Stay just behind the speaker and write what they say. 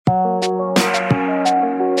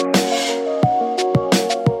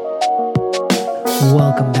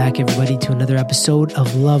Welcome back, everybody, to another episode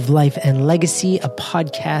of Love, Life, and Legacy, a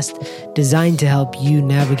podcast designed to help you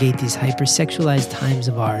navigate these hypersexualized times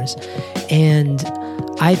of ours. And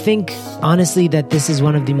I think, honestly, that this is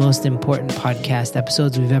one of the most important podcast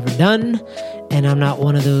episodes we've ever done. And I'm not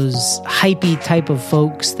one of those hypey type of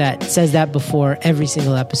folks that says that before every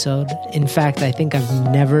single episode. In fact, I think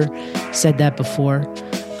I've never said that before.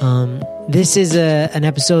 This is an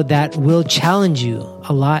episode that will challenge you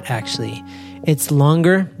a lot, actually. It's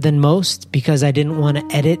longer than most because I didn't want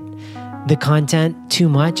to edit the content too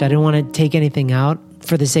much. I didn't want to take anything out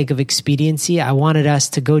for the sake of expediency. I wanted us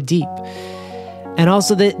to go deep. And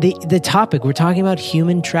also the topic, we're talking about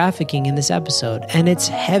human trafficking in this episode, and it's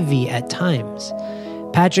heavy at times.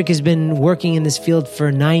 Patrick has been working in this field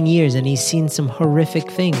for 9 years, and he's seen some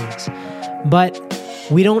horrific things. But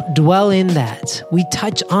we don't dwell in that. We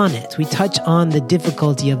touch on it. We touch on the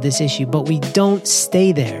difficulty of this issue, but we don't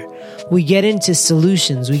stay there. We get into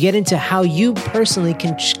solutions. We get into how you personally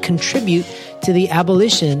can contribute to the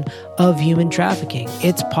abolition of human trafficking.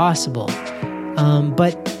 It's possible.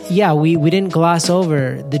 But yeah, we didn't gloss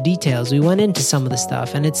over the details. We went into some of the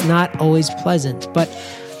stuff, and it's not always pleasant. But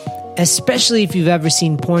especially if you've ever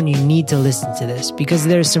seen porn, you need to listen to this because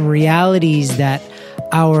there's some realities that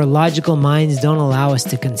our logical minds don't allow us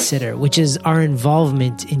to consider, which is our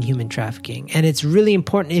involvement in human trafficking. And it's really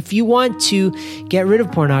important. If you want to get rid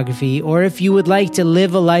of pornography, or if you would like to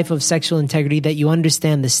live a life of sexual integrity, that you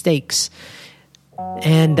understand the stakes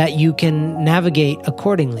and that you can navigate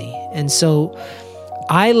accordingly. And so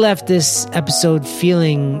I left this episode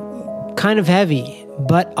feeling kind of heavy,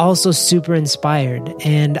 but also super inspired.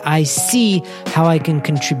 And I see how I can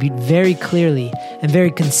contribute very clearly and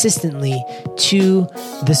very consistently to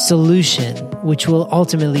the solution, which will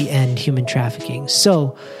ultimately end human trafficking.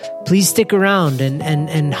 So please stick around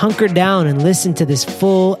and hunker down and listen to this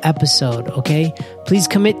full episode, okay? Please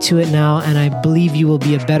commit to it now, and I believe you will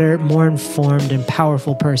be a better, more informed, and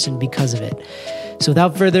powerful person because of it. So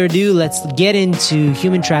without further ado, let's get into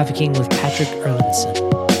human trafficking with Patrick Erlandson.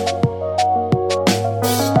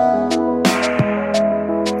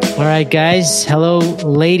 All right, guys. Hello,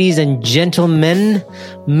 ladies and gentlemen.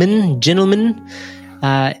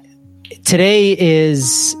 Today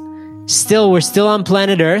is we're still on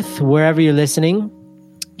planet Earth, wherever you're listening.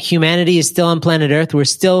 Humanity is still on planet Earth. We're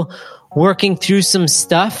still working through some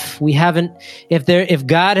stuff. We haven't, if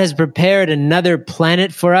God has prepared another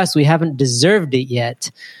planet for us, we haven't deserved it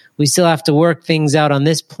yet. We still have to work things out on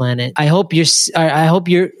this planet. I hope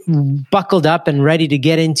you're buckled up and ready to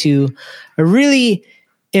get into a really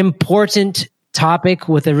important topic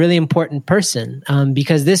with a really important person,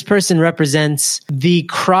 because this person represents the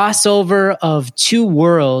crossover of two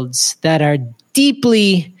worlds that are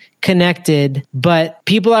deeply connected, but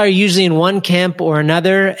people are usually in one camp or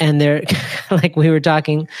another, and they're like we were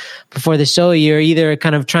talking before the show, you're either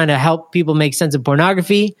kind of trying to help people make sense of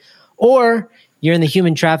pornography, or you're in the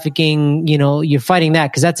human trafficking, you're fighting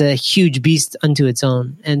that because that's a huge beast unto its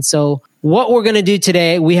own. And so what we're going to do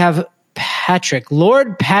today, we have Patrick.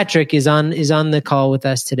 Lord Patrick is on the call with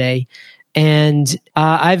us today, and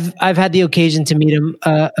I've had the occasion to meet him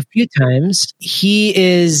a few times. He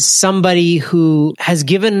is somebody who has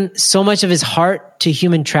given so much of his heart to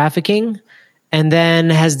human trafficking, and then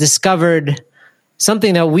has discovered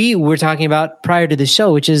something that we were talking about prior to the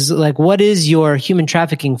show, which is like, what is your human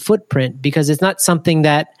trafficking footprint? Because it's not something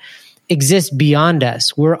that exists beyond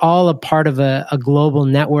us. We're all a part of a global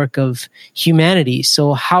network of humanity.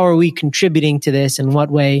 So how are we contributing to this? In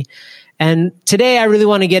what way? And today I really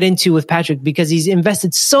want to get into with Patrick because he's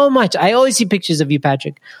invested so much. I always see pictures of you,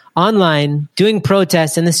 Patrick, online, doing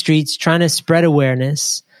protests in the streets, trying to spread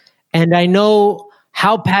awareness. And I know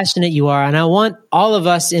how passionate you are. And I want all of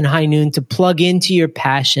us in High Noon to plug into your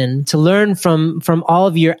passion, to learn from all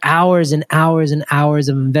of your hours and hours and hours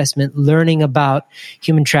of investment, learning about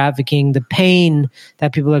human trafficking, the pain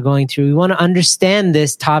that people are going through. We want to understand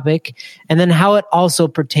this topic and then how it also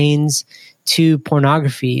pertains to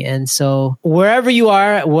pornography. And so wherever you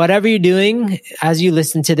are, whatever you're doing, as you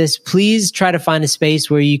listen to this, please try to find a space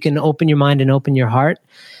where you can open your mind and open your heart,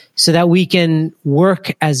 so that we can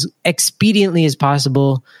work as expediently as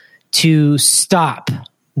possible to stop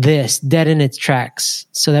this dead in its tracks,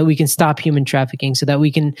 so that we can stop human trafficking, so that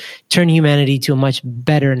we can turn humanity to a much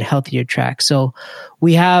better and healthier track. So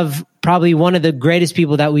we have probably one of the greatest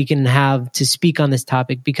people that we can have to speak on this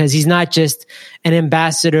topic, because he's not just an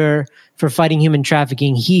ambassador for fighting human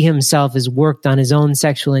trafficking. He himself has worked on his own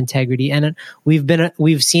sexual integrity, and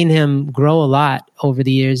we've seen him grow a lot over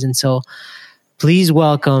the years. And so please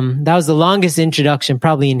welcome, that was the longest introduction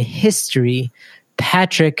probably in history,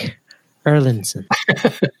 Patrick Erlandson.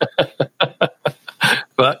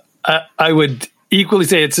 I would equally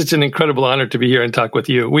say it's such an incredible honor to be here and talk with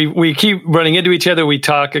you. We keep running into each other. We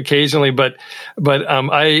talk occasionally, but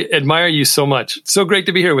I admire you so much. It's so great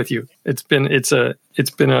to be here with you. It's been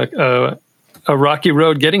a rocky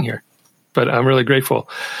road getting here, but I'm really grateful.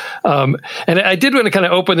 And I did want to kind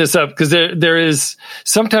of open this up because there is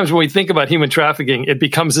sometimes when we think about human trafficking, it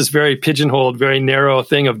becomes this very pigeonholed, very narrow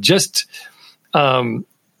thing of just, because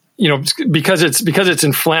it's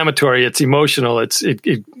inflammatory, it's emotional,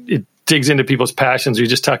 it digs into people's passions. We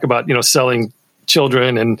just talk about, selling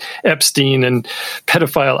children and Epstein and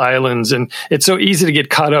pedophile islands. And it's so easy to get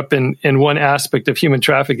caught up in one aspect of human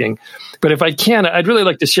trafficking. But if I can, I'd really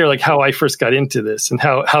like to share like how I first got into this and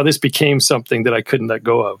how this became something that I couldn't let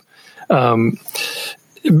go of.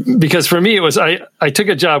 Because for me, it was, I took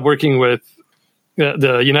a job working with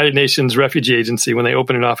the United Nations Refugee Agency when they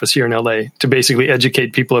opened an office here in LA to basically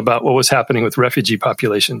educate people about what was happening with refugee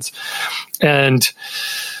populations. And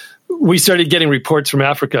we started getting reports from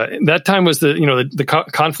Africa. That time was the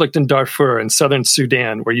conflict in Darfur and southern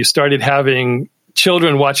Sudan, where you started having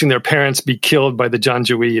children watching their parents be killed by the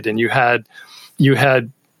Janjaweed, and you had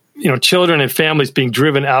children and families being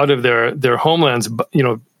driven out of their homelands,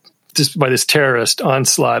 just by this terrorist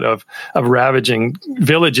onslaught of ravaging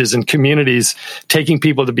villages and communities, taking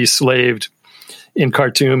people to be slaved in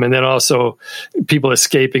Khartoum, and then also people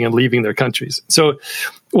escaping and leaving their countries. So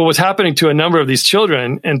what was happening to a number of these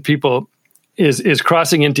children and people is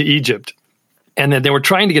crossing into Egypt. And then they were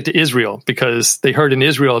trying to get to Israel because they heard in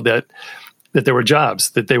Israel that there were jobs,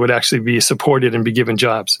 that they would actually be supported and be given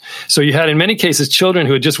jobs. So you had, in many cases, children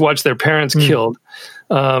who had just watched their parents killed,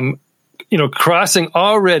 crossing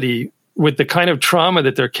already with the kind of trauma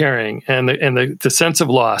that they're carrying and the sense of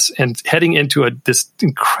loss and heading into this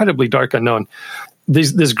incredibly dark unknown.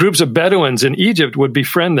 These groups of Bedouins in Egypt would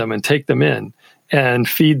befriend them and take them in and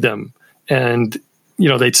feed them. And,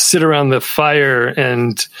 they'd sit around the fire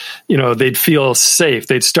and, they'd feel safe.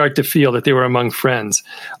 They'd start to feel that they were among friends.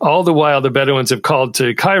 All the while, the Bedouins have called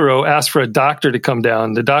to Cairo, asked for a doctor to come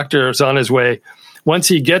down. The doctor is on his way. Once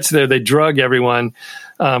he gets there, they drug everyone,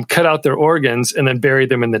 cut out their organs, and then bury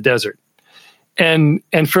them in the desert. And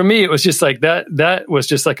for me, it was just like that was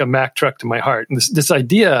just like a Mack truck to my heart. And this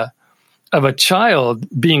idea of a child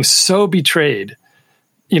being so betrayed,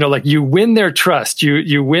 like you win their trust,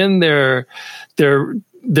 you win their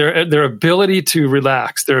ability to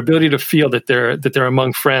relax, their ability to feel that they're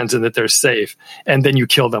among friends and that they're safe, and then you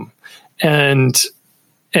kill them. And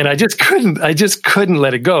I just couldn't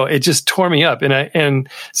let it go. It just tore me up. And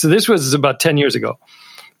so this was about 10 years ago.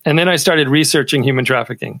 And then I started researching human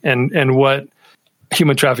trafficking and what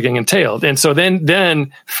human trafficking entailed. And so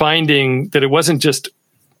then finding that it wasn't just,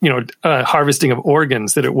 harvesting of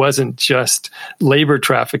organs, that it wasn't just labor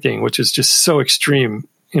trafficking, which is just so extreme,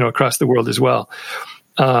 across the world as well.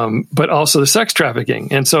 But also the sex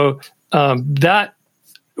trafficking. And so it's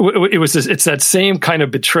that same kind of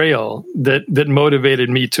betrayal that motivated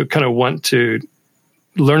me to kind of want to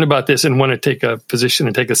learn about this and want to take a position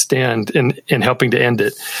and take a stand in helping to end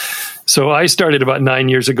it. So I started about 9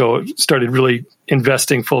 years ago, started really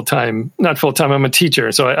investing full-time, not full-time, I'm a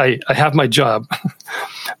teacher, so I have my job.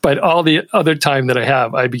 But all the other time that I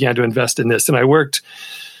have, I began to invest in this. And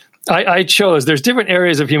I chose, there's different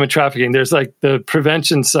areas of human trafficking. There's like the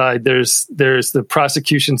prevention side, there's the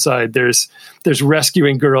prosecution side, there's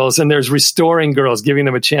rescuing girls, and there's restoring girls, giving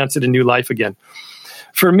them a chance at a new life again.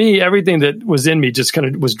 For me, everything that was in me just kind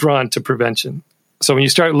of was drawn to prevention. So when you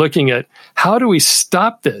start looking at how do we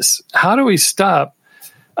stop this? How do we stop?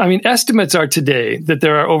 I mean, estimates are today that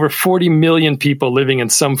there are over 40 million people living in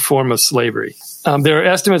some form of slavery. There are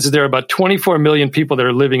estimates that there are about 24 million people that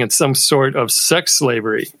are living in some sort of sex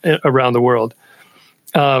slavery around the world.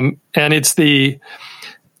 And it's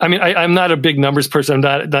I'm not a big numbers person.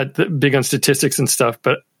 I'm not big on statistics and stuff,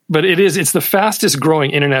 but it's the fastest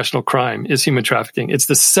growing international crime is human trafficking. It's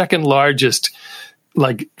the second largest,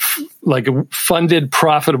 like funded,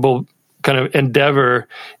 profitable kind of endeavor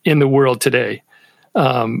in the world today.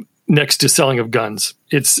 Next to selling of guns,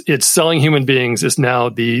 it's selling human beings is now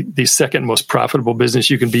the second most profitable business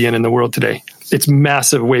you can be in the world today. It's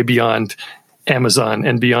massive, way beyond Amazon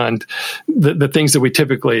and beyond the things that we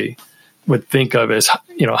typically would think of as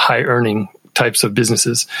high earning types of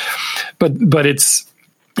businesses. But it's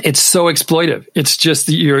so exploitive. It's just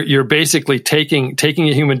you're basically taking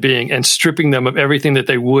a human being and stripping them of everything that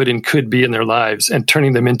they would and could be in their lives and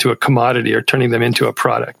turning them into a commodity or turning them into a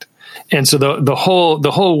product. And so the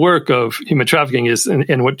whole work of human trafficking is,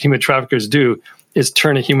 and what human traffickers do is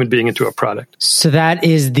turn a human being into a product. So that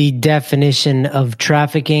is the definition of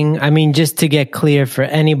trafficking. I mean, just to get clear for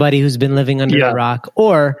anybody who's been living under a rock,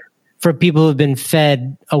 or for people who've been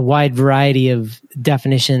fed a wide variety of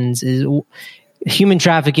definitions, is human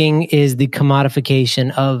trafficking is the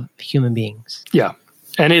commodification of human beings. Yeah.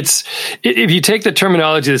 And if you take the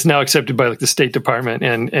terminology that's now accepted by like the State Department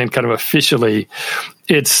and kind of officially,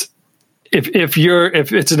 it's if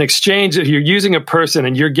it's an exchange, if you're using a person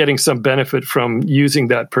and you're getting some benefit from using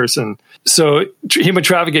that person. So human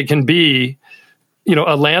trafficking can be,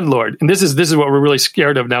 a landlord. And this is what we're really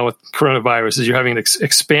scared of now with coronavirus, is you're having an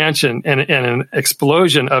expansion and an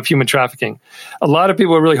explosion of human trafficking. A lot of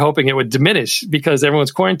people are really hoping it would diminish because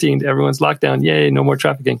everyone's quarantined, everyone's locked down. Yay, no more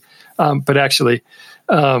trafficking. But actually,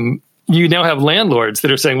 you now have landlords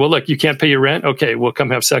that are saying, well, look, you can't pay your rent. Okay, well,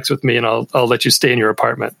 come have sex with me and I'll let you stay in your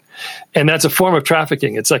apartment. And that's a form of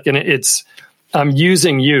trafficking. It's like, I'm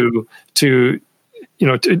using you to,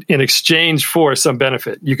 in exchange for some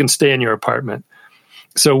benefit, you can stay in your apartment.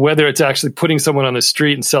 So whether it's actually putting someone on the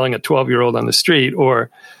street and selling a 12-year-old on the street or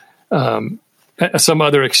some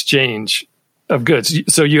other exchange of goods.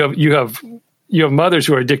 So you have mothers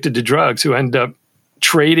who are addicted to drugs who end up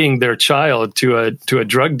trading their child to a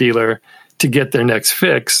drug dealer to get their next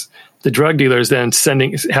fix. The drug dealer is then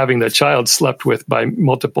having the child slept with by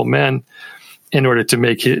multiple men in order to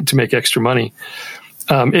make extra money.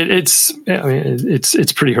 It's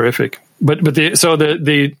pretty horrific. But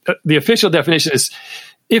the official definition is,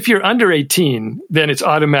 if you're under 18, then it's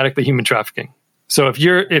automatically human trafficking. So if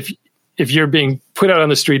you're being put out on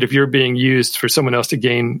the street, if you're being used for someone else to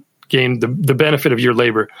gain the benefit of your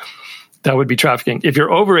labor, that would be trafficking. If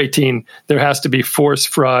you're over 18, there has to be force,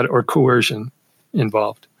 fraud, or coercion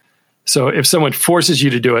involved. So if someone forces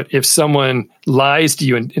you to do it, if someone lies to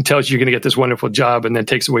you and tells you you're going to get this wonderful job and then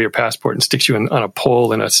takes away your passport and sticks you on a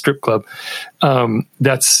pole in a strip club,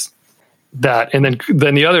 that's that. And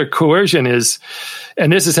then the other coercion is,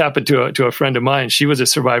 and this has happened to a friend of mine. She was a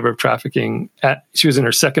survivor of trafficking. She was in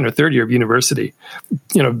her second or third year of university.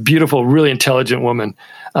 Beautiful, really intelligent woman,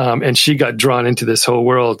 and she got drawn into this whole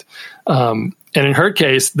world. And in her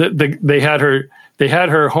case, they had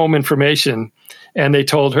her home information, and they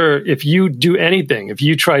told her, if you do anything, if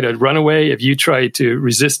you try to run away, if you try to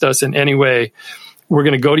resist us in any way, we're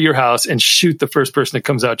going to go to your house and shoot the first person that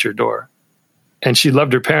comes out your door. And she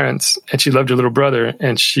loved her parents and she loved her little brother,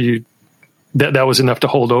 and that was enough to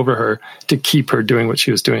hold over her to keep her doing what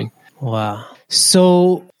she was doing. Wow.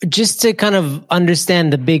 So just to kind of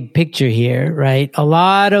understand the big picture here, right? A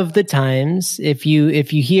lot of the times, if you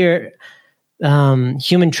hear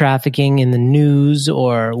human trafficking in the news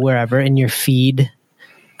or wherever in your feed,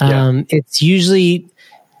 it's usually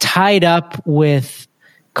tied up with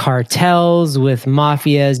cartels, with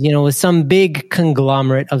mafias, with some big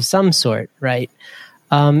conglomerate of some sort, right?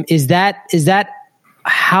 Is that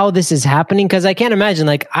how this is happening? Because I can't imagine,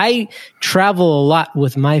 like, I travel a lot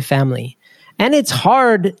with my family, and it's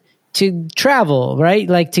hard to travel, right?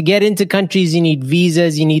 Like, to get into countries, you need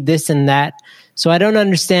visas, you need this and that. So I don't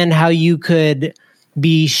understand how you could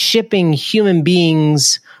be shipping human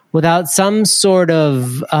beings without some sort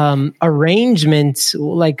of arrangement,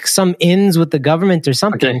 like some ins with the government or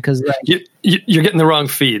something. Because you're getting the wrong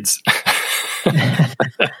feeds.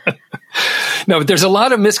 No, but there's a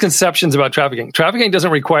lot of misconceptions about trafficking. Trafficking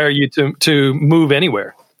doesn't require you to move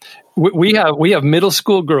anywhere. We have middle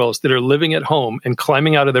school girls that are living at home and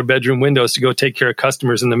climbing out of their bedroom windows to go take care of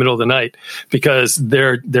customers in the middle of the night because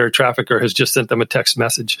their trafficker has just sent them a text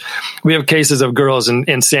message. We have cases of girls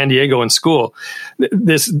in San Diego in school.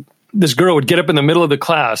 This girl would get up in the middle of the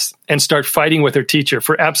class and start fighting with her teacher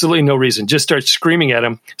for absolutely no reason, just start screaming at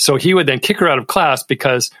him. So he would then kick her out of class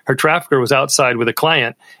because her trafficker was outside with a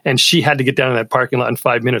client and she had to get down in that parking lot in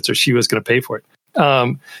 5 minutes or she was going to pay for it.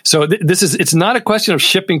 So it's not a question of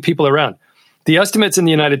shipping people around. The estimates in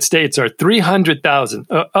the United States are 300,000,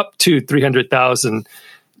 up to 300,000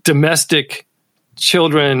 domestic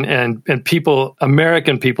children and people,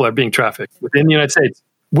 American people, are being trafficked within the United States.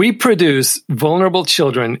 We produce vulnerable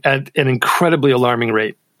children at an incredibly alarming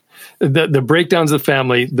rate. The breakdowns of the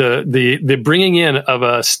family, the bringing in of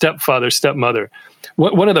a stepfather, stepmother.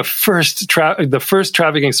 One of the first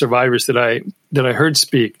trafficking survivors that I heard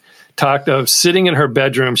speak talked of sitting in her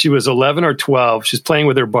bedroom. She was 11 or 12. She's playing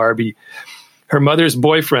with her Barbie. Her mother's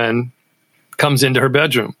boyfriend comes into her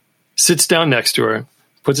bedroom, sits down next to her,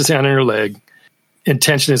 puts his hand on her leg.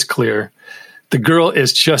 Intention is clear. The girl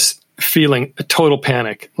is just feeling a total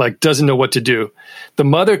panic, like doesn't know what to do. The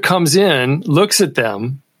mother comes in, looks at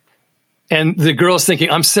them, and the girl's thinking,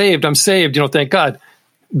 I'm saved, thank God.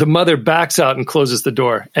 The mother backs out and closes the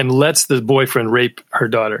door and lets the boyfriend rape her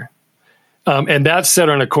daughter. And that set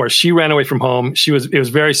her on a course. She ran away from home. It was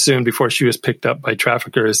very soon before she was picked up by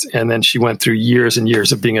traffickers. And then she went through years and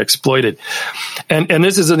years of being exploited. And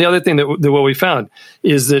this is the other thing that what we found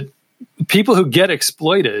is that people who get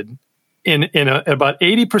exploited, in about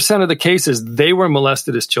 80% of the cases, they were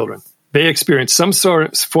molested as children. They experienced some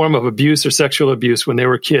form of abuse or sexual abuse when they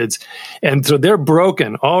were kids. And so they're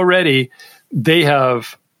broken already. They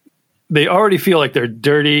already feel like they're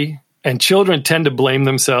dirty, and children tend to blame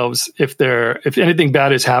themselves if anything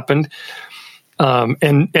bad has happened.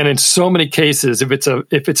 And in so many cases, if it's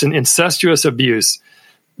an incestuous abuse,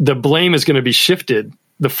 the blame is going to be shifted.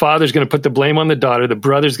 The father's going to put the blame on the daughter. The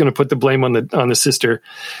brother's going to put the blame on the sister.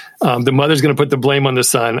 The mother's going to put the blame on the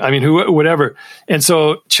son. I mean, whatever. And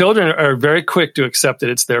so children are very quick to accept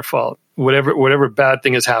that it's their fault. Whatever bad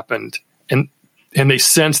thing has happened, and they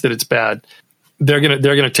sense that it's bad, they're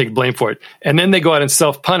gonna take blame for it, and then they go out and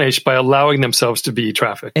self-punish by allowing themselves to be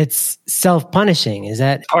trafficked. It's self-punishing. Is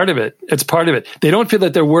that part of it? It's part of it. They don't feel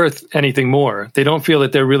that they're worth anything more. They don't feel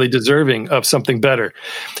that they're really deserving of something better.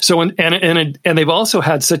 So and they've also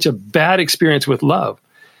had such a bad experience with love.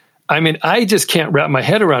 I mean, I just can't wrap my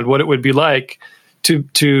head around what it would be like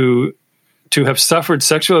to have suffered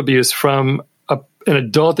sexual abuse from an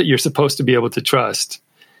adult that you're supposed to be able to trust,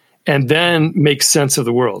 and then make sense of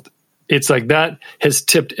the world. It's like that has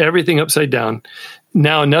tipped everything upside down.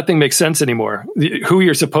 Now nothing makes sense anymore. Who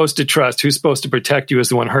you're supposed to trust, who's supposed to protect you, is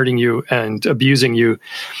the one hurting you and abusing you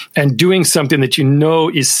and doing something that you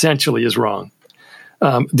know essentially is wrong.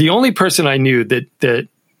 The only person I knew that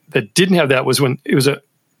didn't have that was when it was a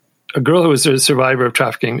girl who was a survivor of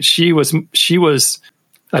trafficking. She was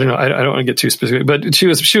I don't know, I don't want to get too specific, but she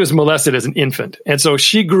was molested as an infant. And so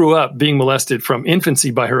she grew up being molested from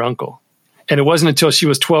infancy by her uncle. And it wasn't until she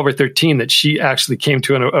was 12 or 13 that she actually came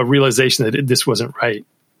to a realization that this wasn't right,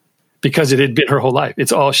 because it had been her whole life.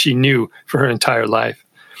 It's all she knew for her entire life.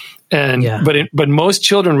 And but most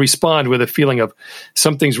children respond with a feeling of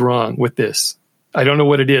something's wrong with this. I don't know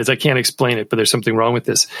what it is. I can't explain it, but there's something wrong with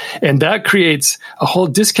this. And that creates a whole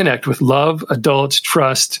disconnect with love, adults,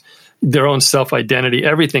 trust, their own self-identity.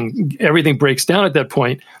 Everything breaks down at that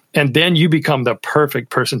point. And then you become the perfect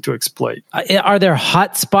person to exploit. Are there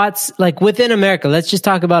hot spots like within America? Let's just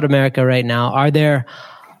talk about America right now.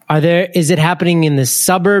 Is it happening in the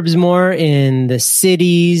suburbs more, in the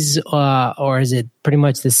cities, or is it pretty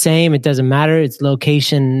much the same? It doesn't matter. It's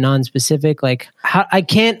location non-specific. Like I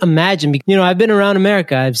can't imagine, I've been around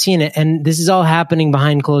America. I've seen it, and this is all happening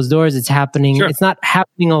behind closed doors. It's happening. Sure. It's not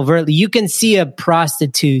happening overtly. You can see a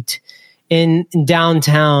prostitute in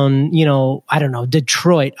downtown, I don't know,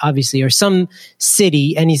 Detroit, obviously, or some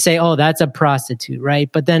city, and you say, oh, that's a prostitute, right?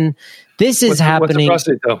 But then this is happening. What's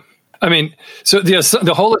a prostitute, though? I mean, so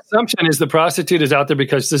the whole assumption is the prostitute is out there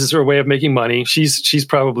because this is her way of making money. She's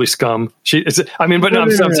probably scum. I'm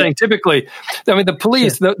saying typically, the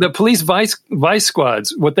police, sure. the police vice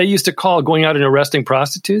squads, what they used to call going out and arresting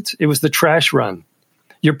prostitutes, it was the trash run.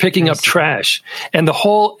 You're picking up trash. And the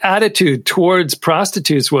whole attitude towards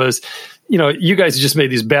prostitutes was, you guys just made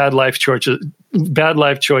these bad life choices.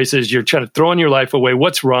 You're trying to throw your life away.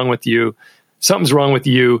 What's wrong with you? Something's wrong with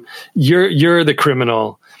you. You're the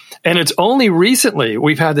criminal. And it's only recently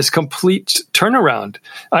we've had this complete turnaround.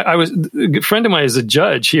 A friend of mine is a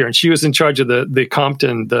judge here, and she was in charge of the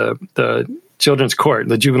Compton, the children's court,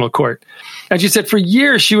 the juvenile court. And she said for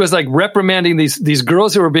years she was like reprimanding these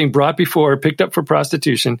girls who were being brought before her, picked up for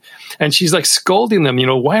prostitution. And she's like scolding them,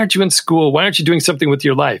 why aren't you in school? Why aren't you doing something with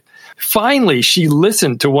your life? Finally, she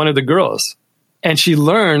listened to one of the girls, and she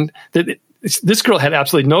learned that this girl had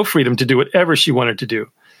absolutely no freedom to do whatever she wanted to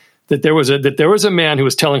do. That there was a man who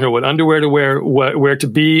was telling her what underwear to wear, where to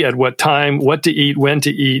be, at what time, what to eat, when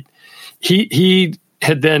to eat. He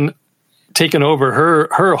had then taken over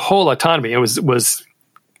her whole autonomy. It was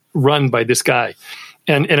run by this guy.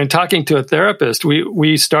 And in talking to a therapist,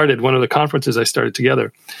 we started one of the conferences I started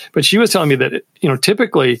together. But she was telling me that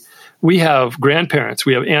typically we have grandparents,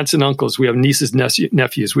 we have aunts and uncles, we have nieces,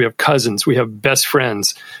 nephews, we have cousins, we have best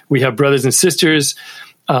friends, we have brothers and sisters.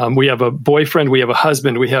 We have a boyfriend, we have a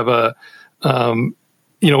husband, we have in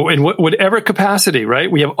whatever capacity, right?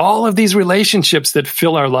 We have all of these relationships that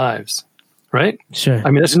fill our lives, right? Sure. I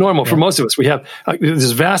mean, that's normal for most of us. We have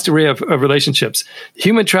this vast array of relationships.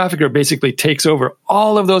 Human trafficker basically takes over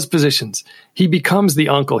all of those positions. He becomes the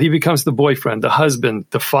uncle, he becomes the boyfriend, the husband,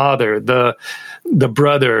 the father, the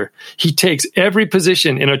brother. He takes every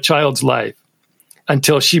position in a child's life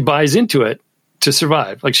until she buys into it to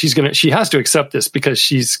survive. Like she has to accept this because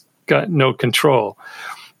she's got no control.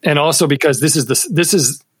 And also because this is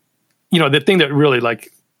the thing that really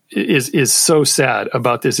is so sad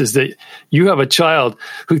about this is that you have a child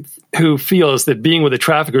who feels that being with a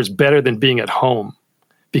trafficker is better than being at home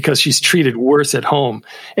because she's treated worse at home.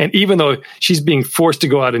 And even though she's being forced to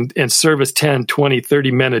go out and service 10, 20,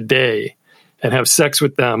 30 men a day and have sex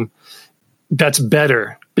with them, that's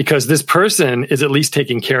better because this person is at least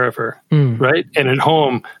taking care of her, right? And at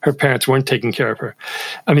home, her parents weren't taking care of her.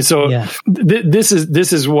 I mean, so this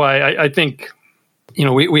is why I think,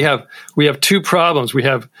 we have two problems. We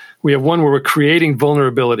have one where we're creating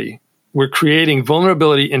vulnerability. We're creating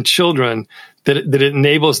vulnerability in children that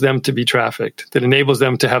enables them to be trafficked, that enables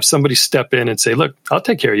them to have somebody step in and say, look, I'll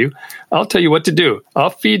take care of you. I'll tell you what to do.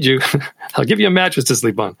 I'll feed you. I'll give you a mattress to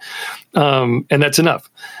sleep on. And that's enough.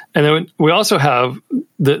 And then we also have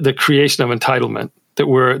the creation of entitlement, that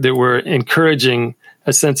we're encouraging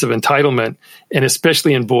a sense of entitlement, and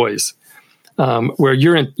especially in boys, where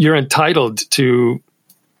you're entitled to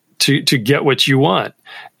get what you want.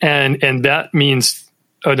 And that means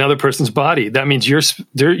another person's body. That means your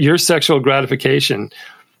sexual gratification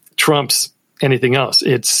trumps anything else.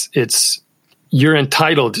 It's you're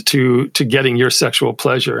entitled to getting your sexual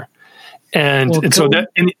pleasure, and I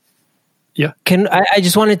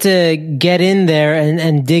just wanted to get in there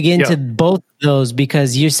and dig into both of those,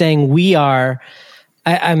 because you're saying we are.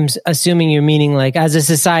 I'm assuming you're meaning like as a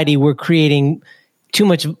society we're creating too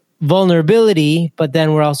much vulnerability, but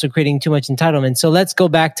then we're also creating too much entitlement. So let's go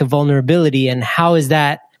back to vulnerability and how is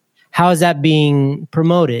that being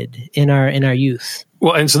promoted in our youth?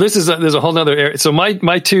 Well, and so there's a whole nother area. So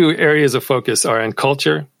my two areas of focus are in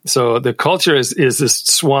culture. So the culture is this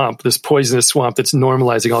swamp, this poisonous swamp that's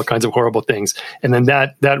normalizing all kinds of horrible things. And then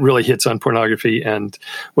that really hits on pornography and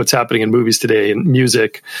what's happening in movies today and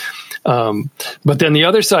music. But then the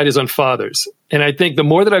other side is on fathers. And I think the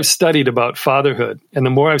more that I've studied about fatherhood and the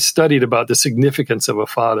more I've studied about the significance of a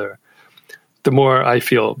father, the more I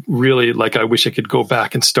feel really like I wish I could go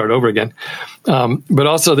back and start over again. But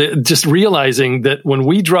also just realizing that when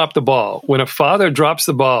we drop the ball, when a father drops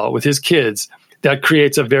the ball with his kids, that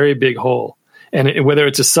creates a very big hole. And whether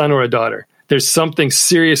it's a son or a daughter, there's something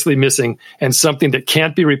seriously missing and something that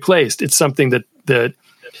can't be replaced. It's something that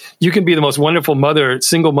you can be the most wonderful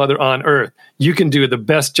single mother on earth. You can do the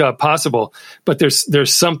best job possible, but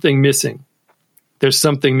there's something missing. There's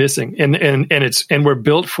something missing, and we're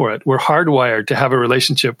built for it. We're hardwired to have a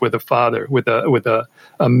relationship with a father, with a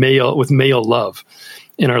male, with male love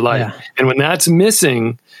in our life. Yeah. And when that's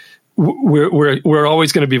missing, we're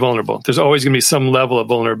always going to be vulnerable. There's always going to be some level of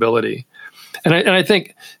vulnerability, and I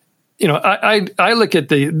think, I look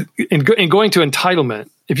at in going to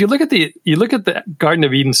entitlement. If you look at the Garden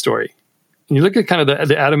of Eden story, and you look at kind of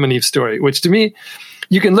the Adam and Eve story, which to me,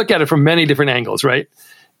 you can look at it from many different angles, right?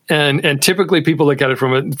 And typically people look at it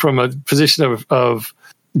from a position of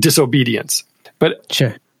disobedience. But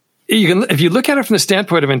sure, if you look at it from the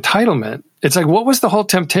standpoint of entitlement, it's like, what was the whole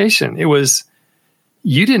temptation? It was,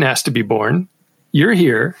 you didn't ask to be born. You're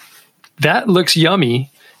here. That looks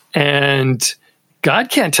yummy. And God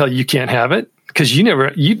can't tell you can't have it because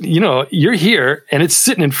you're here and it's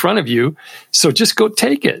sitting in front of you. So just go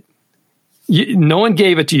take it. No one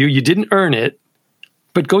gave it to you. You didn't earn it,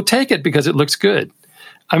 but go take it because it looks good.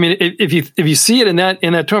 I mean, if you see it in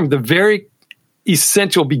that term, the very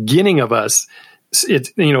essential beginning of us, it's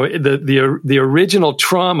the original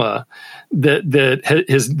trauma that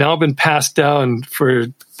has now been passed down for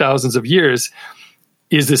thousands of years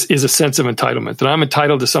is a sense of entitlement, that I'm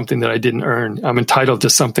entitled to something that I didn't earn. I'm entitled to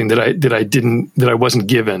something that I wasn't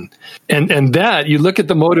given. And that you look at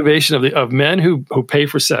the motivation of men who pay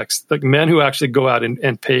for sex, like men who actually go out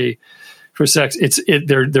and pay for sex.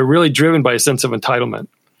 They're really driven by a sense of entitlement.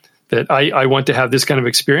 That I want to have this kind of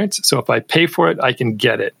experience, so if I pay for it, I can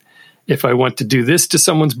get it. If I want to do this to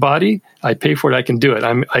someone's body, I pay for it, I can do it.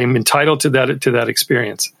 I'm entitled to that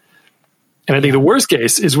experience. And I think the worst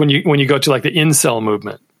case is when you go to like the incel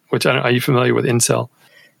movement, which are you familiar with incel?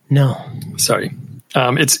 No. Sorry.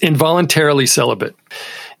 It's involuntarily celibate.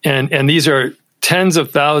 And these are tens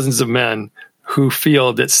of thousands of men who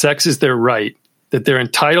feel that sex is their right, that they're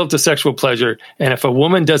entitled to sexual pleasure, and if a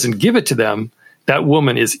woman doesn't give it to them, that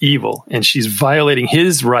woman is evil, and she's violating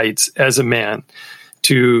his rights as a man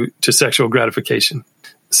to sexual gratification.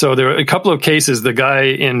 So there are a couple of cases. The guy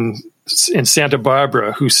in Santa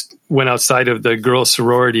Barbara who went outside of the girls'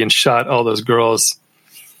 sorority and shot all those girls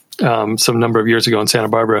some number of years ago in Santa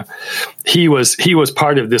Barbara. He was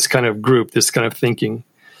part of this kind of group, this kind of thinking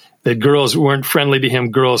that girls weren't friendly to him.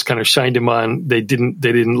 Girls kind of shined him on. They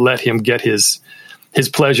didn't let him get his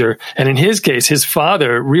pleasure. And in his case, his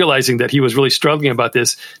father, realizing that he was really struggling about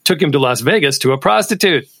this, took him to Las Vegas to a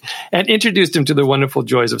prostitute and introduced him to the wonderful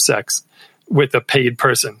joys of sex, with a paid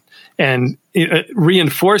person, and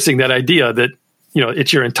reinforcing that idea that,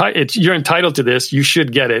 you're entitled to this, you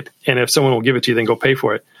should get it, and if someone will give it to you, then go pay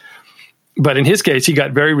for it. But in his case, he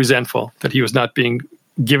got very resentful that he was not being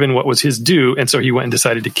given what was his due, and so he went and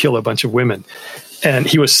decided to kill a bunch of women. And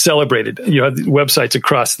he was celebrated. You have websites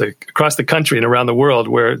across the country and around the world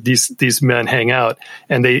where these men hang out,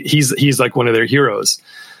 and he's like one of their heroes.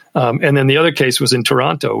 And then the other case was in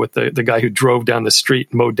Toronto with the guy who drove down the street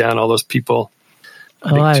and mowed down all those people.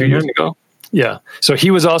 I think 2 years ago. Yeah. So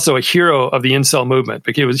he was also a hero of the incel movement,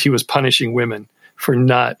 because he was punishing women for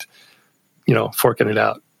not, forking it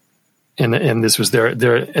out. And this was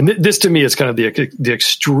this to me is kind of the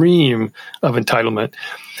extreme of entitlement,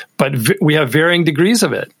 but we have varying degrees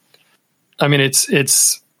of it. I mean,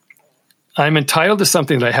 I'm entitled to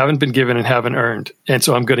something that I haven't been given and haven't earned. And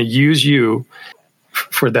so I'm going to use you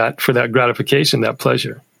for that gratification, that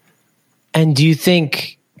pleasure. And do you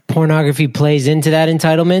think pornography plays into that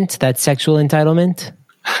entitlement, that sexual entitlement?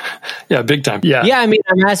 Yeah, big time. Yeah. Yeah. I mean,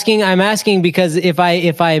 I'm asking because if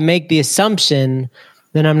I make the assumption,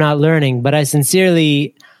 then I'm not learning, but I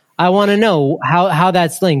want to know how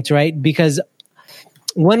that's linked, right? Because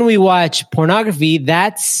when we watch pornography,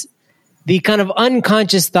 that's the kind of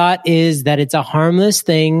unconscious thought is that it's a harmless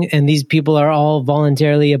thing, and these people are all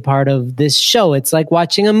voluntarily a part of this show. It's like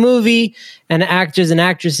watching a movie, and actors and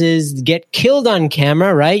actresses get killed on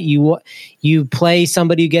camera, right? You play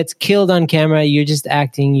somebody who gets killed on camera, you're just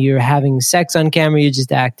acting. You're having sex on camera, you're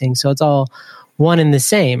just acting. So it's all one and the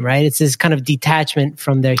same, right? It's this kind of detachment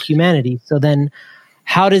from their humanity. So then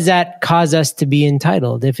how does that cause us to be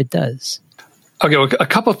entitled, if it does? Okay, well, a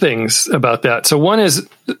couple things about that. So one is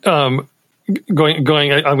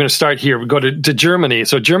going. I'm going to start here. We go to Germany.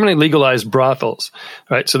 So Germany legalized brothels,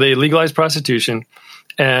 right? So they legalized prostitution,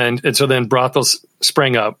 and so then brothels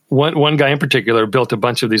sprang up. One guy in particular built a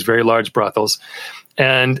bunch of these very large brothels,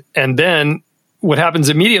 and then what happens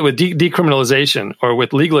immediately with decriminalization or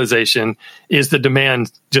with legalization is the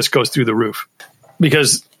demand just goes through the roof,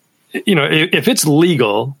 because if it's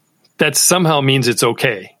legal, that somehow means it's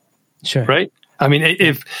okay. Sure. Right? I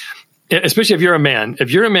mean, especially if you're a man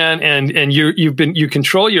and you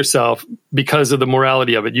control yourself because of the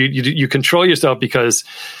morality of it. You control yourself because,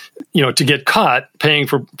 to get caught paying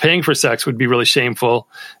for sex would be really shameful.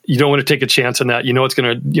 You don't want to take a chance on that. It's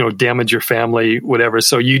going to, damage your family, whatever.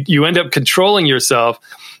 So you end up controlling yourself,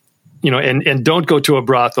 and don't go to a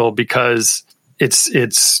brothel because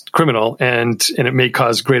it's criminal and it may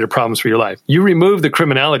cause greater problems for your life. You remove the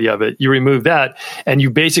criminality of it. You remove that, and you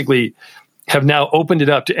basically have now opened it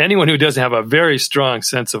up to anyone who doesn't have a very strong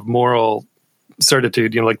sense of moral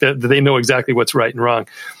certitude, like that they know exactly what's right and wrong.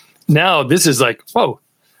 Now this is like, whoa,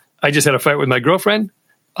 I just had a fight with my girlfriend,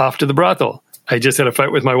 off to the brothel. I just had a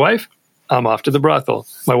fight with my wife, I'm off to the brothel.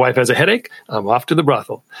 My wife has a headache, I'm off to the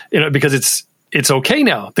brothel. Because it's okay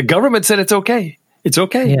now. The government said it's okay. It's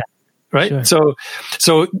okay. Yeah, right? Sure.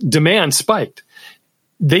 So demand spiked.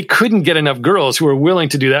 They couldn't get enough girls who were willing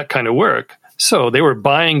to do that kind of work. So they were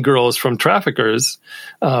buying girls from traffickers,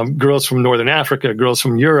 girls from Northern Africa, girls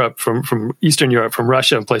from Europe, from Eastern Europe, from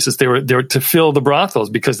Russia and places. They were to fill the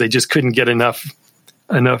brothels because they just couldn't get enough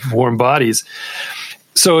warm bodies.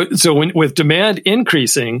 So with demand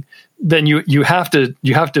increasing, then you have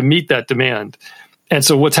to meet that demand. And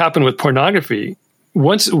so what's happened with pornography?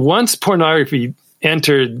 Once pornography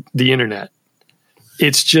entered the internet,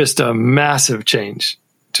 it's just a massive change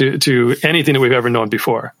to anything that we've ever known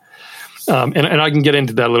before. And I can get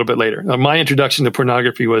into that a little bit later. My introduction to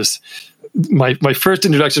pornography was my first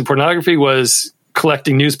introduction to pornography was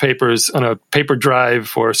collecting newspapers on a paper drive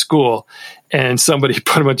for school, and somebody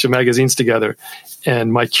put a bunch of magazines together,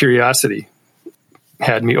 and my curiosity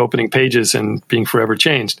had me opening pages and being forever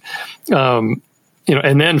changed. And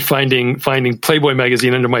then finding Playboy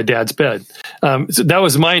magazine under my dad's bed. So that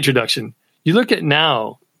was my introduction. You look at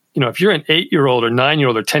now. If you're an 8-year-old or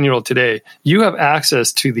 9-year-old or 10-year-old today, you have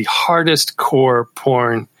access to the hardest core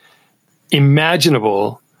porn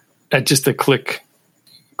imaginable at just a click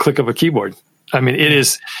of a keyboard. I mean,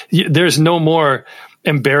 there's no more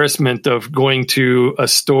embarrassment of going to a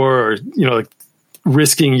store or,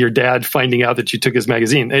 risking your dad finding out that you took his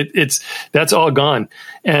magazine. That's all gone.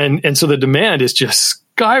 And so the demand is just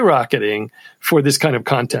skyrocketing for this kind of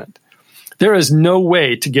content. There is no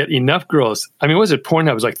way to get enough girls. I mean, what was it?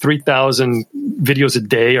 Pornhub was like 3,000 videos a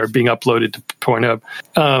day are being uploaded to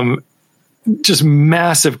Pornhub. Just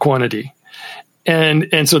massive quantity.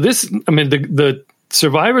 And so the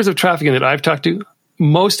survivors of trafficking that I've talked to,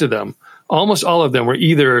 most of them, almost all of them were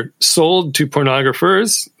either sold to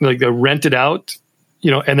pornographers, like they're rented out,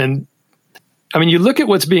 and then, I mean, you look at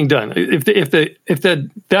what's being done. If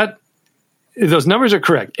that those numbers are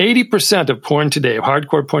correct. 80% of porn today,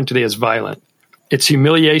 hardcore porn today, is violent. It's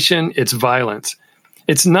humiliation. It's violence.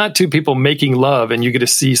 It's not two people making love and you get to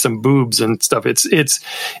see some boobs and stuff.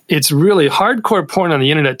 It's really hardcore porn on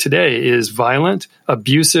the internet today is violent,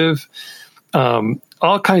 abusive,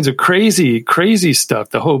 all kinds of crazy stuff.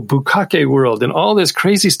 The whole bukkake world and all this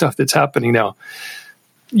crazy stuff that's happening now.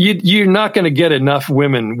 You're not going to get enough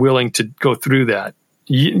women willing to go through that.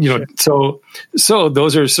 So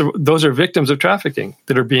those are victims of trafficking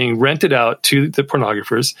that are being rented out to the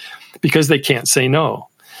pornographers because they can't say no.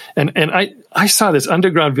 And I saw this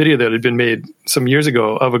underground video that had been made some years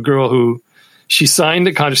ago of a girl who she signed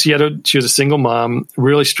a contract. She was a single mom,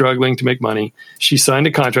 really struggling to make money. She signed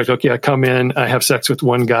a contract. Okay, I come in, I have sex with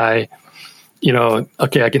one guy.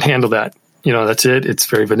 Okay, I can handle that. That's it. It's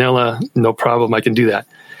very vanilla. No problem. I can do that.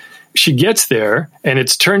 She gets there and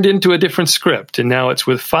it's turned into a different script. And now it's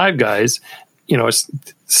with 5 guys, it's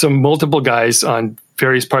some multiple guys on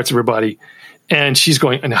various parts of her body. And she's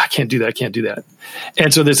going, no, I can't do that. I can't do that.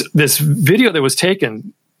 And so this video that was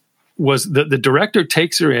taken was the director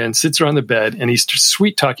takes her in, sits her on the bed, and he's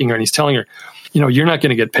sweet talking her and he's telling her, you're not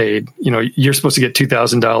going to get paid. You're supposed to get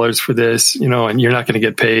 $2,000 for this, and you're not going to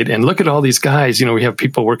get paid. And look at all these guys. We have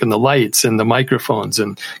people working the lights and the microphones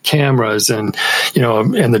and cameras and,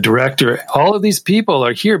 and the director. All of these people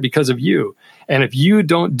are here because of you. And if you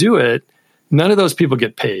don't do it, none of those people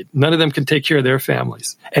get paid. None of them can take care of their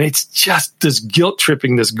families. And it's just this guilt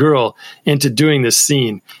tripping this girl into doing this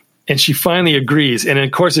scene. And she finally agrees. And in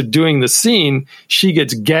the course of doing the scene, she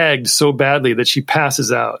gets gagged so badly that she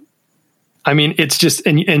passes out. I mean, it's just,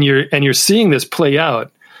 and you're seeing this play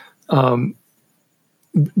out. The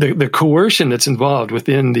coercion that's involved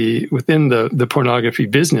within the pornography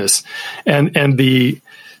business, and the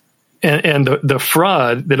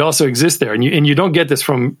fraud that also exists there, and you don't get this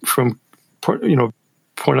from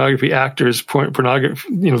pornography actors,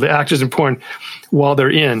 pornography, the actors in porn while they're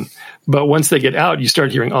in. But once they get out, you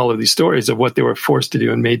start hearing all of these stories of what they were forced to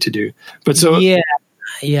do and made to do. But so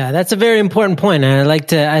yeah, that's a very important point, and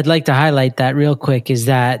I'd like to highlight that real quick. Is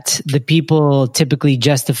that the people typically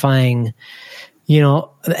justifying,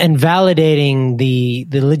 and validating the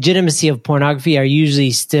legitimacy of pornography are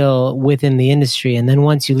usually still within the industry, and then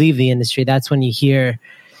once you leave the industry, that's when you hear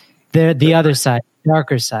the other side,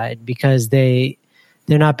 darker side, because they're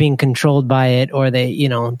not being controlled by it, or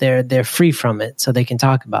they're free from it, so they can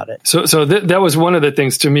talk about it. So that was one of the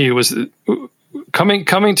things to me was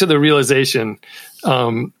coming to the realization,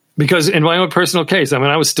 because in my own personal case,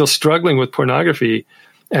 I was still struggling with pornography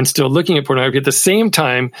and still looking at pornography at the same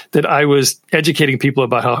time that I was educating people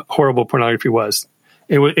about how horrible pornography was.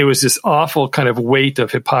 It was this awful kind of weight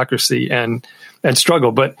of hypocrisy and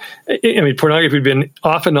struggle. But pornography had been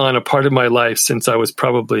off and on a part of my life since I was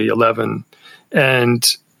probably 11,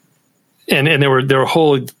 and there were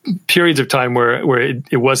whole periods of time where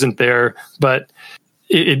it wasn't there, but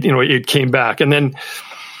it came back. And then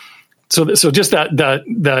so just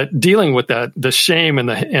that dealing with that, the shame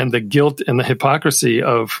and the guilt and the hypocrisy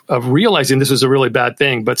of realizing this was a really bad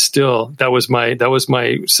thing, but still that was my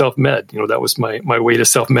self-med. That was my way to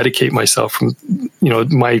self-medicate myself from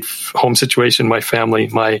my home situation, my family,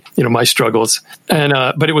 my struggles. And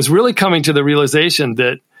but it was really coming to the realization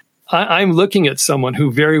that I'm looking at someone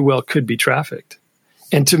who very well could be trafficked.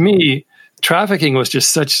 And to me, trafficking was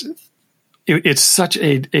just such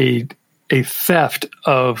a theft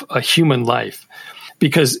of a human life,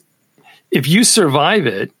 because if you survive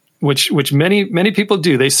it, which many people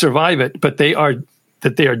do, they survive it, but they are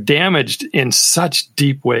damaged in such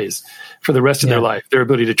deep ways for the rest of their life. Their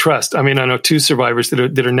ability to trust. I know 2 survivors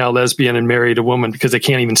that are now lesbian and married a woman because they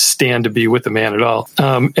can't even stand to be with a man at all.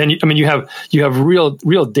 And you have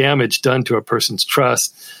real damage done to a person's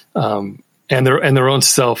trust, and their own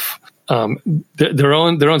self, their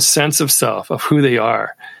own sense of self, of who they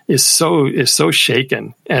are, is so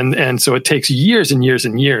shaken, and so it takes years and years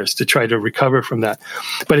and years to try to recover from that.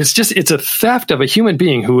 But it's a theft of a human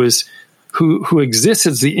being who exists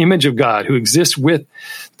as the image of God, who exists with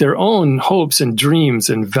their own hopes and dreams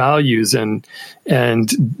and values and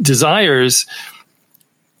desires.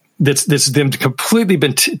 That's them completely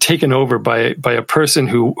been taken over by a person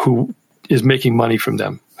who is making money from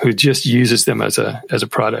them, who just uses them as a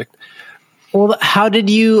product. Well, how did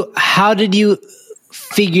you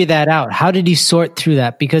figure that out? How did you sort through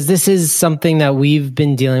that? Because this is something that we've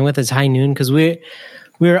been dealing with as High Noon, because we're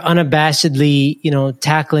unabashedly,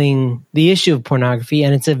 tackling the issue of pornography,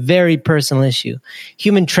 and it's a very personal issue.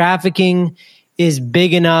 Human trafficking is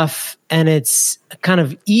big enough, and it's kind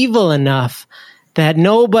of evil enough that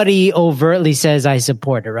nobody overtly says I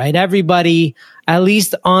support it, right? Everybody, at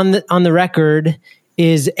least on the record,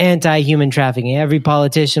 is anti-human trafficking. Every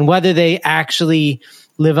politician, whether they actually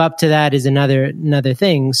live up to that is another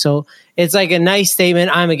thing. So it's like a nice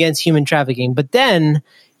statement, I'm against human trafficking. But then,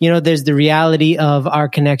 there's the reality of our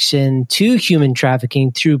connection to human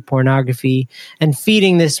trafficking through pornography and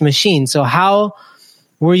feeding this machine. So how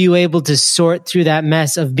were you able to sort through that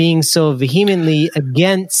mess of being so vehemently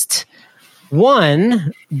against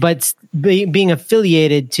one, but being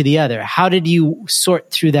affiliated to the other? How did you sort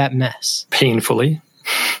through that mess? Painfully.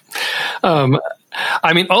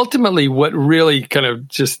 Ultimately, what really kind of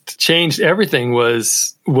just changed everything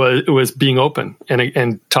was being open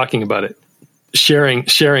and talking about it, sharing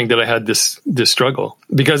that I had this struggle.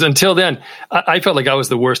 Because until then, I felt like I was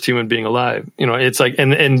the worst human being alive. It's like,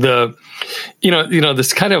 and the,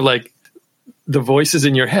 this kind of like the voices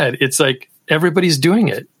in your head. It's like everybody's doing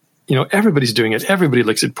it. Everybody's doing it. Everybody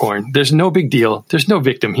looks at porn. There's no big deal. There's no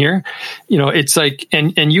victim here. It's like,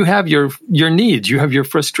 and you have your needs, you have your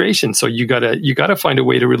frustration. So you gotta find a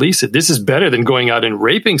way to release it. This is better than going out and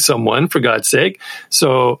raping someone, for God's sake.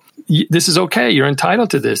 So this is okay. You're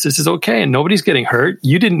entitled to this. This is okay. And nobody's getting hurt.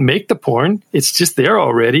 You didn't make the porn. It's just there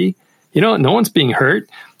already. No one's being hurt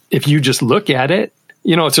if you just look at it,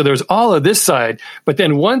 so there's all of this side. But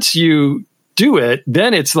then once you do it,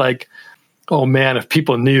 then it's like, oh man, if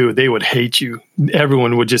people knew, they would hate you.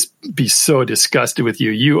 Everyone would just be so disgusted with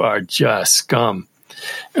you. You are just scum.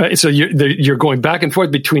 So you're going back and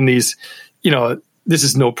forth between these, this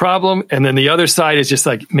is no problem. And then the other side is just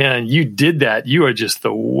like, man, you did that. You are just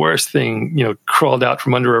the worst thing, crawled out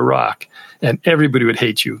from under a rock, and everybody would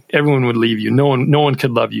hate you. Everyone would leave you. No one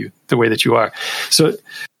could love you the way that you are. So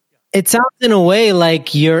it sounds in a way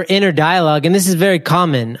like your inner dialogue, and this is very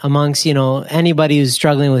common amongst, anybody who's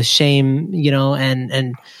struggling with shame,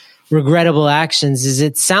 and regrettable actions, is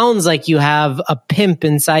it sounds like you have a pimp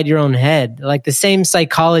inside your own head, like the same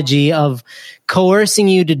psychology of coercing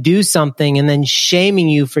you to do something and then shaming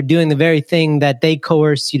you for doing the very thing that they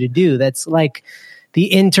coerced you to do. That's like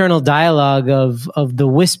the internal dialogue of the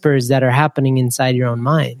whispers that are happening inside your own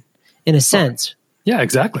mind, in a sense. Yeah,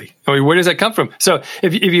 exactly. Where does that come from? So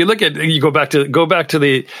if you look at, you go back to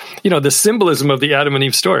the, the symbolism of the Adam and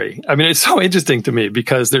Eve story. It's so interesting to me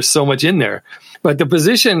because there's so much in there. But the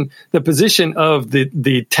position of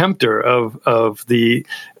the tempter of the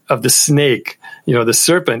snake, the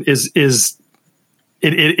serpent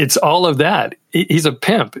it's all of that. He's a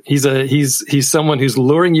pimp. He's someone who's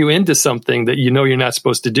luring you into something that you're not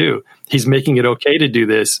supposed to do. He's making it okay to do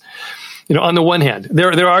this. On the one hand,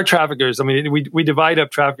 there are traffickers. We divide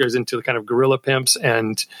up traffickers into kind of guerrilla pimps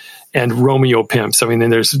and Romeo pimps. Then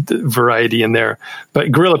there's variety in there.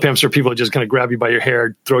 But guerrilla pimps are people who just kind of grab you by your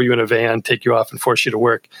hair, throw you in a van, take you off, and force you to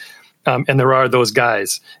work. And there are those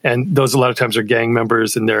guys, and those a lot of times are gang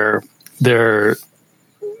members, and they're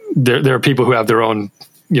people who have their own,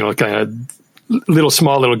 kind of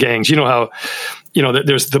small little gangs. How,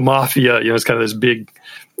 there's the mafia. It's kind of this big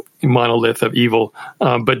monolith of evil,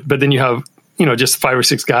 but then you have just 5 or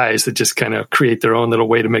 6 guys that just kind of create their own little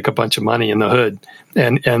way to make a bunch of money in the hood,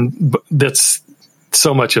 and that's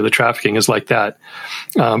so much of the trafficking is like that.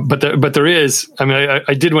 But there is,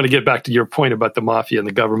 I did want to get back to your point about the mafia and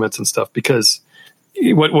the governments and stuff, because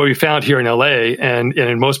what we found here in LA and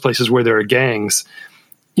in most places where there are gangs,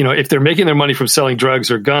 if they're making their money from selling drugs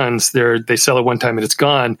or guns, they sell it one time and it's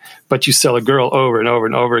gone, but you sell a girl over and over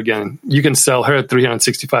and over again. You can sell her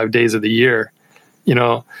 365 days of the year.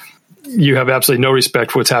 You have absolutely no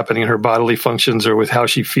respect for what's happening in her bodily functions or with how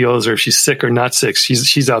she feels, or if she's sick or not sick.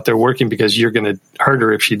 She's out there working because you're going to hurt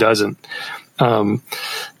her if she doesn't. So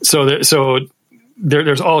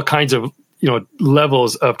there's all kinds of,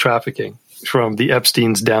 levels of trafficking, from the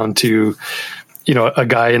Epsteins down to, a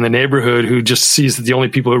guy in the neighborhood who just sees that the only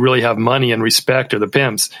people who really have money and respect are the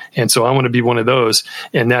pimps. And so I want to be one of those.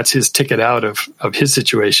 And that's his ticket out of his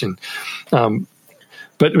situation.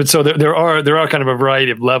 But so there are kind of a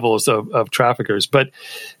variety of levels of traffickers. But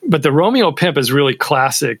the Romeo pimp is really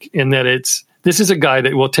classic in that this is a guy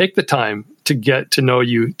that will take the time to get to know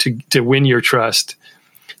you, to win your trust,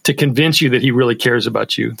 to convince you that he really cares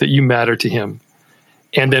about you, that you matter to him.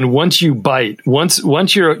 And then once you bite, once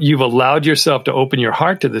you've allowed yourself to open your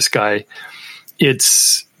heart to this guy,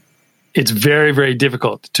 it's very, very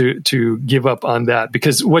difficult to give up on that,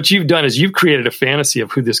 because what you've done is you've created a fantasy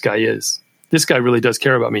of who this guy is. This guy really does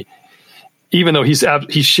care about me, even though he's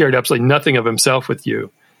shared absolutely nothing of himself with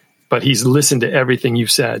you, but he's listened to everything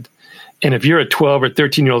you've said. And if you're a 12 or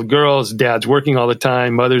 13-year-old girl, dad's working all the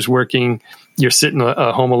time, mother's working, you're sitting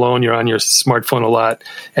home alone, you're on your smartphone a lot,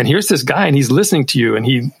 and here's this guy, and he's listening to you, and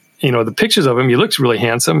he, the pictures of him, he looks really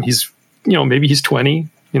handsome. He's, maybe he's 20,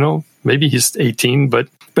 maybe he's 18, but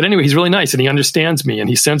anyway, he's really nice, and he understands me, and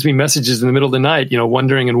he sends me messages in the middle of the night,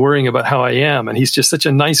 wondering and worrying about how I am. And he's just such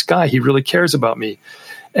a nice guy. He really cares about me.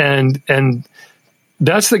 And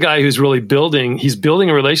that's the guy who's really he's building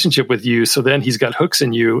a relationship with you. So then he's got hooks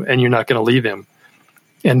in you, and you're not going to leave him.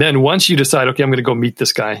 And then once you decide, okay, I'm going to go meet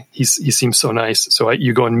this guy, he seems so nice. So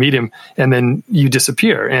you go and meet him, and then you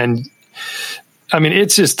disappear. And I mean,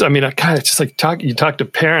 it's just like you talk to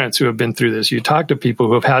parents who have been through this, you talk to people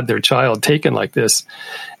who have had their child taken like this.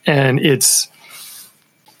 And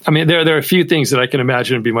there are a few things that I can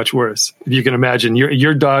imagine would be much worse. If you can imagine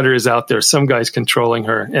your daughter is out there, some guy's controlling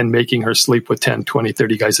her and making her sleep with 10, 20,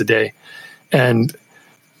 30 guys a day. And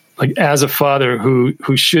like, as a father who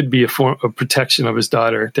should be a form of protection of his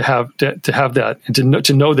daughter, to have that and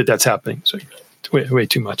to know that that's happening. So way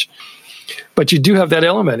too much. But you do have that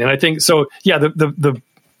element. And I think so. Yeah. The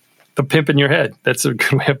pimp in your head. That's a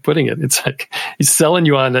good way of putting it. It's like he's selling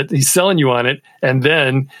you on it. And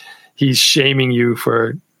then he's shaming you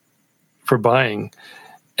for buying.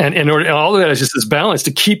 And all of that is just this balance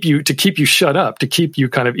to keep you shut up, to keep you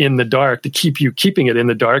kind of in the dark, to keep you keeping it in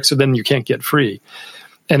the dark. So then you can't get free.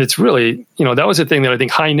 And it's really, that was the thing that I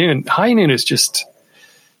think High Noon is just,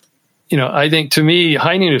 I think to me,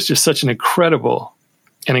 High Noon is just such an incredible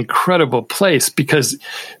place, because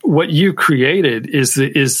what you created is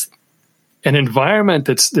an environment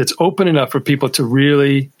that's open enough for people to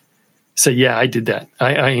really say, yeah, I did that.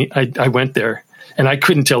 I went there, and I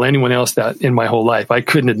couldn't tell anyone else that in my whole life. I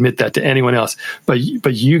couldn't admit that to anyone else. But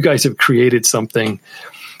you guys have created something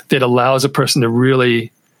that allows a person to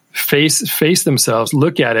really face themselves,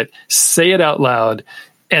 look at it, say it out loud,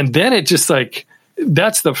 and then it just like,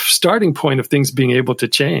 that's the starting point of things being able to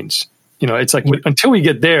change. It's like, until we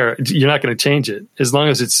get there, you're not going to change it. As long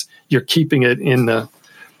as you're keeping it in the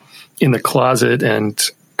closet and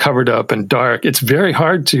covered up and dark, it's very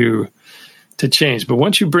hard to change. But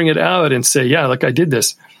once you bring it out and say, yeah, like I did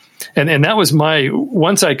this, and that was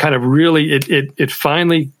once I kind of really, it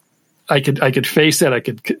finally, I could face that. I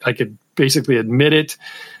could basically admit it.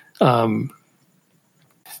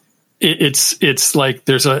 It's like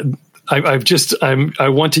I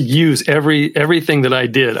want to use everything that I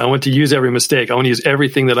did. I want to use every mistake. I want to use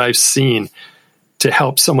everything that I've seen to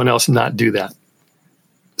help someone else not do that.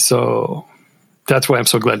 So that's why I'm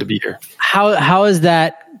so glad to be here. How has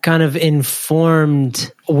that kind of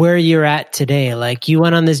informed where you're at today? Like, you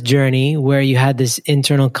went on this journey where you had this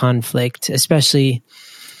internal conflict, especially,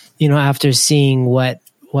 after seeing what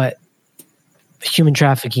human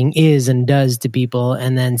trafficking is and does to people,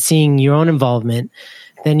 and then seeing your own involvement.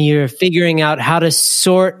 Then you're figuring out how to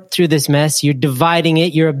sort through this mess. You're dividing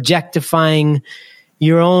it. You're objectifying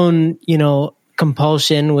your own,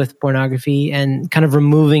 compulsion with pornography and kind of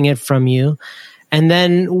removing it from you. And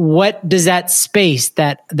then what does that space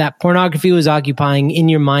that pornography was occupying in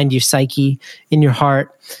your mind, your psyche, in your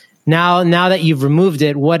heart, now that you've removed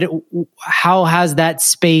it, how has that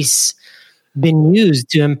space been used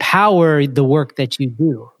to empower the work that you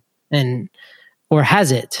do? Or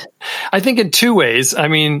has it? I think in two ways. I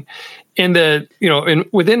mean,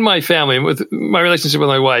 within my family, with my relationship with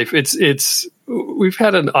my wife, we've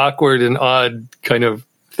had an awkward and odd kind of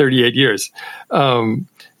 38 years. And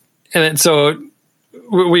then, so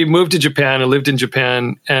we moved to Japan. I lived in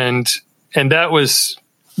Japan, and that was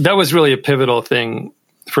really a pivotal thing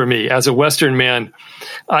for me as a Western man.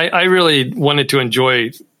 I really wanted to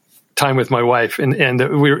enjoy time with my wife, and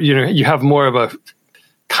you have more of a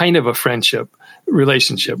kind of a friendship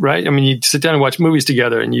relationship, right? I mean, you sit down and watch movies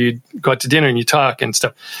together, and you go out to dinner and you talk and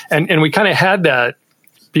stuff. And we kind of had that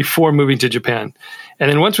before moving to Japan. And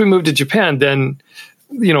then once we moved to Japan, then,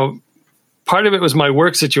 part of it was my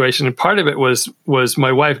work situation, and part of it was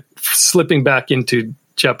my wife slipping back into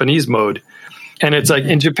Japanese mode. And it's like,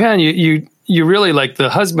 in Japan, you really, like, the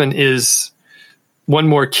husband is one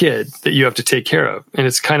more kid that you have to take care of. And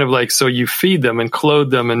it's kind of like, so you feed them and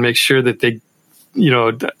clothe them and make sure that they,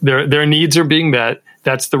 their needs are being met.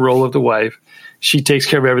 That's the role of the wife. She takes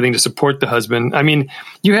care of everything to support the husband. I mean,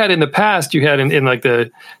 you had in the past, in like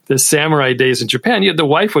the samurai days in Japan, the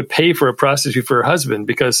wife would pay for a prostitute for her husband,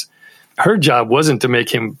 because her job wasn't to make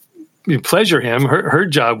him pleasure him. Her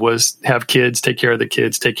job was have kids, take care of the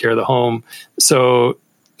kids, take care of the home. So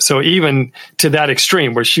even to that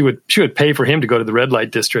extreme, where she would pay for him to go to the red light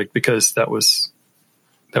district, because that was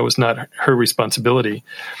not her responsibility.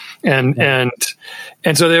 And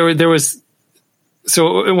so there was,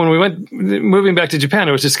 so when we went moving back to Japan,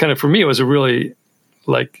 it was just kind of, for me, it was a really,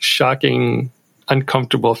 like, shocking,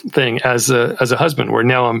 uncomfortable thing as a husband, where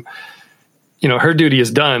now I'm, her duty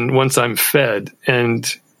is done once I'm fed, and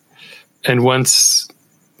once,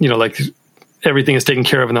 like, everything is taken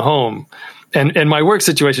care of in the home. And my work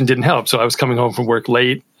situation didn't help. So I was coming home from work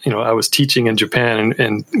late. I was teaching in Japan,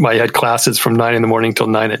 and I had classes from 9 a.m. till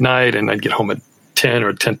 9 p.m, and I'd get home at 10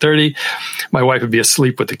 or 10:30. My wife would be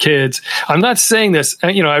asleep with the kids. I'm not saying this,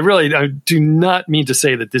 I do not mean to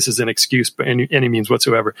say that this is an excuse by any means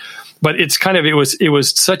whatsoever, but it's kind of, it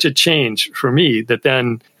was such a change for me that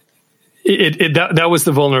then that was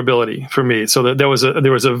the vulnerability for me. So that there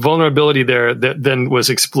was a vulnerability there that then was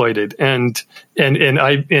exploited. And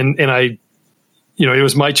I it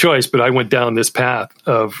was my choice, but I went down this path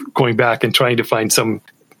of going back and trying to find some,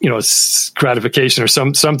 gratification or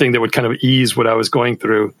something that would kind of ease what I was going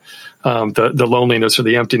through, the loneliness or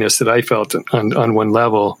the emptiness that I felt on one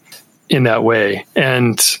level in that way.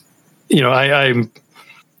 And,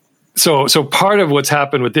 so part of what's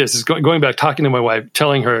happened with this is going back, talking to my wife,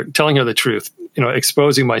 telling her the truth,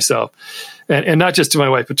 exposing myself, and not just to my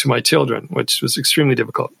wife, but to my children, which was extremely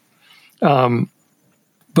difficult.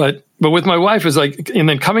 But with my wife is like, and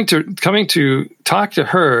then coming to talk to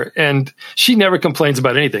her, and she never complains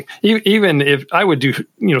about anything. Even if I would do,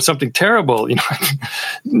 something terrible,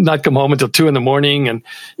 not come home until 2 a.m. and,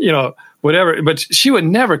 whatever, but she would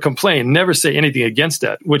never complain, never say anything against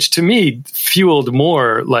that, which to me fueled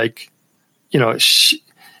more like,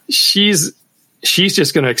 she's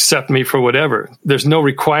just going to accept me for whatever. There's no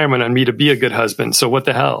requirement on me to be a good husband. So what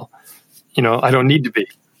the hell? I don't need to be.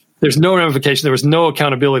 There's no ramification. There was no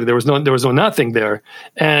accountability. There was no nothing there.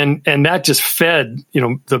 And that just fed,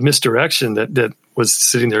 the misdirection that was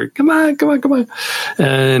sitting there. Come on.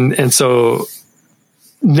 And so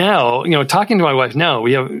now, talking to my wife now,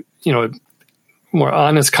 we have, a more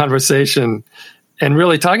honest conversation and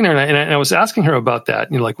really talking to her. And I was asking her about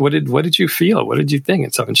that, like, what did you feel? What did you think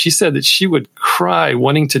and stuff? And she said that she would cry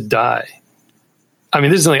wanting to die. I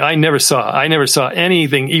mean, this is something I never saw. I never saw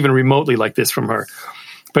anything even remotely like this from her.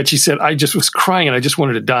 But she said, I just was crying and I just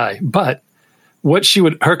wanted to die. But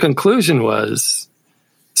her conclusion was,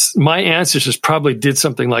 my ancestors probably did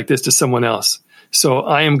something like this to someone else. So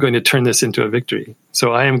I am going to turn this into a victory.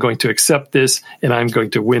 So I am going to accept this, and I'm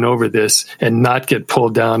going to win over this and not get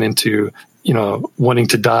pulled down into, wanting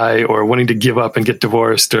to die or wanting to give up and get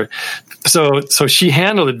divorced. So she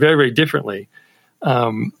handled it very, very differently.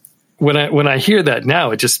 When I hear that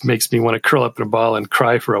now, it just makes me want to curl up in a ball and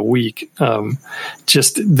cry for a week.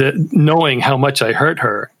 Just knowing how much I hurt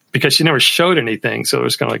her, because she never showed anything. So it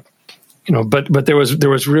was kind of like, but there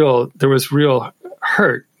was real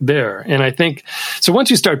hurt there. And I think, so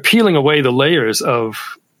once you start peeling away the layers of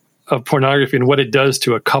pornography and what it does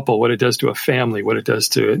to a couple, what it does to a family, what it does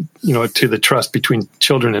to, to the trust between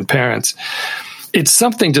children and parents, it's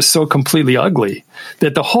something just so completely ugly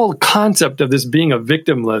that the whole concept of this being a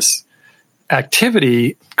victimless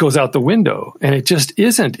activity goes out the window. And it just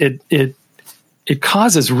isn't. It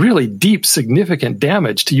causes really deep, significant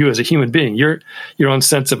damage to you as a human being, your own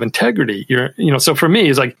sense of integrity. So for me,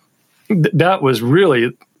 it's like, that was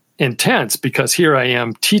really intense, because here I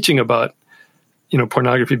am teaching about,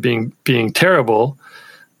 pornography being terrible.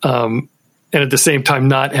 And at the same time,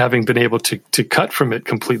 not having been able to cut from it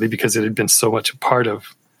completely because it had been so much a part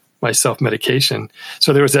of my self-medication.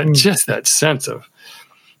 So there was that sense of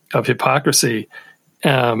hypocrisy,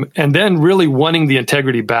 and then really wanting the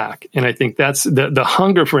integrity back. And I think that's the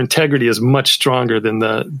hunger for integrity is much stronger than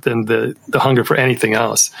the hunger for anything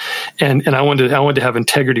else. And I wanted to have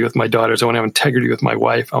integrity with my daughters. I want to have integrity with my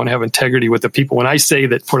wife. I want to have integrity with the people. When I say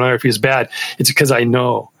that pornography is bad, it's because I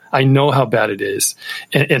know how bad it is.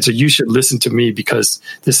 And so you should listen to me, because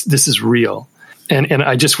this is real. And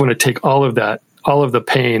I just want to take all of that, all of the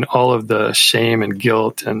pain, all of the shame and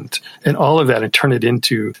guilt and all of that, and turn it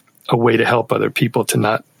into a way to help other people to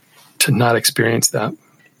not experience that.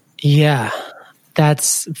 Yeah,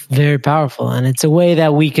 that's very powerful. And it's a way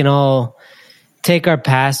that we can all take our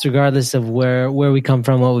past, regardless of where we come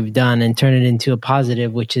from, what we've done, and turn it into a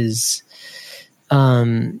positive, which is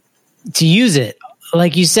to use it.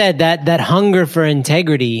 Like you said, that hunger for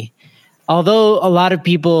integrity, although a lot of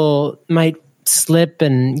people might slip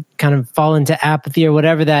and kind of fall into apathy or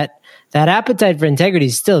whatever, that appetite for integrity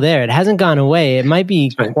is still there. It hasn't gone away. It might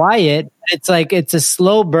be quiet. It's like, it's a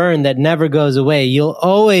slow burn that never goes away. You'll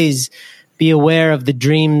always be aware of the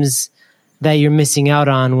dreams that you're missing out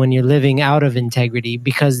on when you're living out of integrity,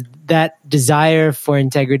 because that desire for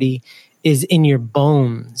integrity is in your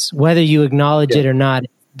bones. Whether you acknowledge it or not,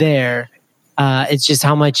 it's there. It's just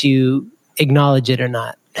how much you acknowledge it or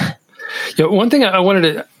not. Yeah, one thing I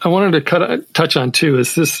wanted to touch on too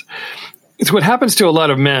is this. It's what happens to a lot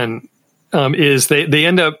of men. Is they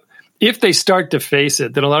end up, if they start to face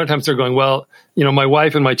it, then a lot of times they're going, well, my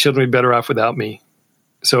wife and my children would be better off without me,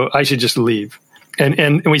 so I should just leave.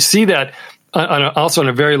 And we see that also on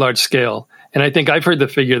a very large scale. And I think I've heard the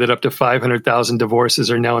figure that up to 500,000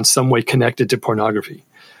 divorces are now in some way connected to pornography,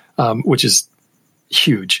 which is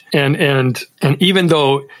huge. And even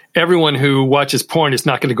though everyone who watches porn is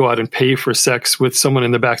not going to go out and pay for sex with someone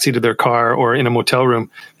in the backseat of their car or in a motel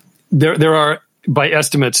room, there are, by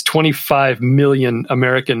estimates, 25 million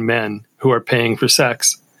American men who are paying for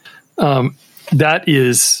sex. That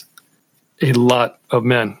is a lot of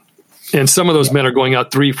men. And some of those men are going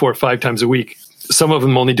out 3, 4, 5 times a week. Some of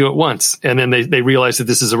them only do it once. And then they realize that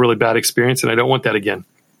this is a really bad experience and I don't want that again.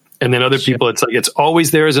 And then other people, it's like, it's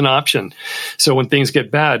always there as an option. So when things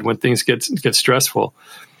get bad, when things get stressful,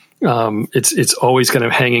 it's always kind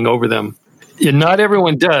of hanging over them. And not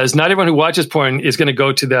everyone does. Not everyone who watches porn is going to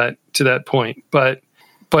go to that point. But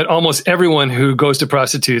almost everyone who goes to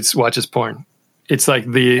prostitutes watches porn. It's like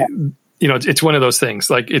it's one of those things.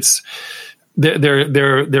 Like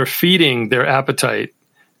they're feeding their appetite,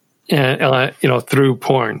 and through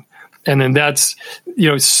porn. And then that's,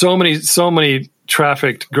 so many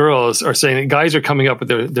trafficked girls are saying, guys are coming up with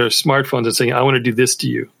their smartphones and saying, I want to do this to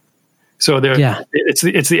you. So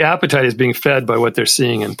it's the appetite is being fed by what they're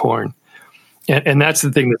seeing in porn. And that's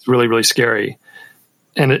the thing that's really, really scary.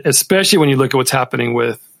 And especially when you look at what's happening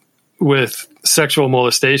with sexual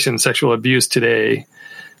molestation, sexual abuse today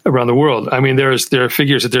around the world. I mean, there are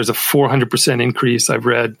figures that there's a 400% increase I've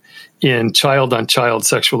read in child-on-child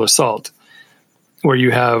sexual assault, where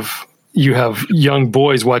you have young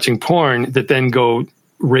boys watching porn that then go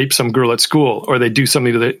rape some girl at school, or they do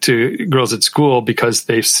something to girls at school because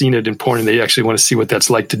they've seen it in porn and they actually want to see what that's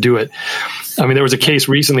like to do it. I mean, there was a case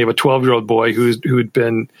recently of a 12-year-old boy who'd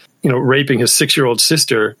been, raping his 6-year-old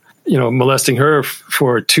sister, molesting her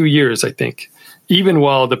for 2 years, I think, even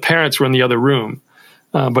while the parents were in the other room.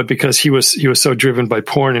 But because he was so driven by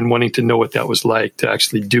porn and wanting to know what that was like to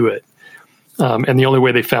actually do it. And the only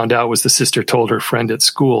way they found out was the sister told her friend at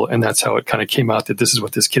school, and that's how it kind of came out that this is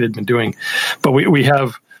what this kid had been doing. But we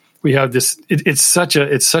have this. It's such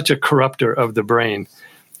a corrupter of the brain,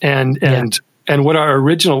 and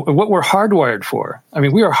what we're hardwired for. I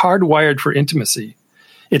mean, we are hardwired for intimacy.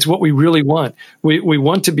 It's what we really want. We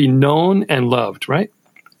want to be known and loved, right?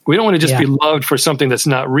 We don't want to just be loved for something that's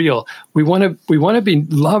not real. We want to be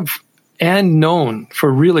loved and known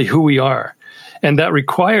for really who we are. And that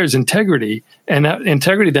requires integrity. And that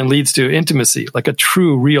integrity then leads to intimacy, like a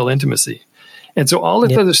true, real intimacy. And so all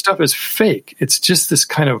this other stuff is fake. It's just this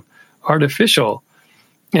kind of artificial.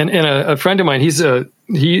 And a friend of mine, he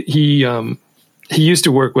used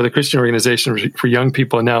to work with a Christian organization for young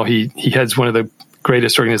people. And now he heads one of the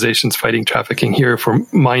greatest organizations fighting trafficking here for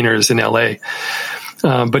minors in LA.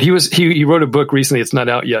 But he wrote a book recently. It's not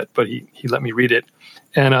out yet, but he let me read it.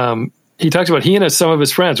 And he talks about he and some of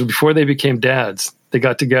his friends, before they became dads, they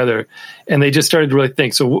got together and they just started to really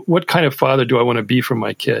think, so what kind of father do I want to be for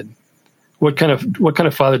my kid? What kind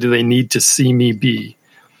of father do they need to see me be?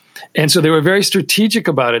 And so they were very strategic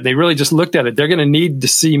about it. They really just looked at it. They're going to need to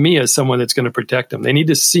see me as someone that's going to protect them. They need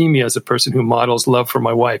to see me as a person who models love for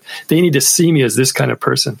my wife. They need to see me as this kind of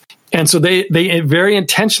person. And so they very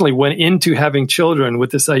intentionally went into having children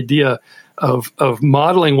with this idea of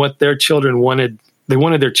modeling what their children wanted. They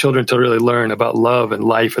wanted their children to really learn about love and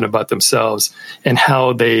life and about themselves and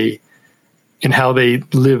how they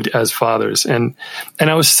lived as fathers. And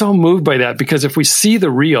I was so moved by that, because if we see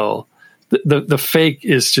the real, the fake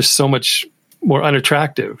is just so much more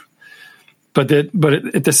unattractive. But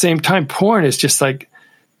at the same time, porn is just like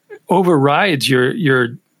overrides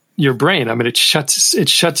your brain. I mean, it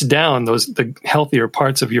shuts down the healthier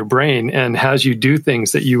parts of your brain and has you do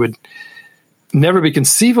things that you would never be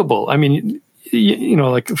conceivable. I mean,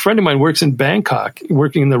 like a friend of mine works in Bangkok,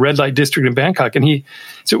 working in the red light district in Bangkok. And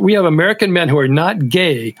so we have American men who are not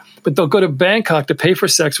gay, but they'll go to Bangkok to pay for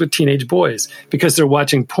sex with teenage boys because they're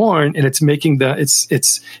watching porn, and it's making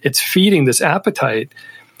it's feeding this appetite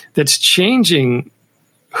that's changing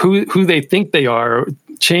who they think they are,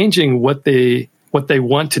 changing what they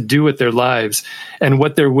want to do with their lives and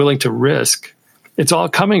what they're willing to risk. It's all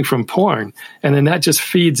coming from porn. And then that just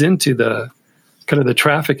feeds into the kind of the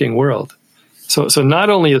trafficking world. So not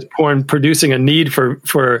only is porn producing a need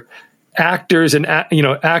for actors and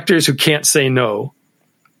actors who can't say no,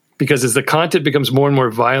 because as the content becomes more and more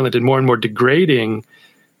violent and more degrading,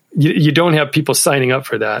 you don't have people signing up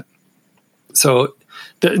for that. So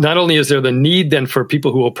not only is there the need then for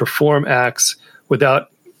people who will perform acts without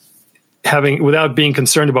being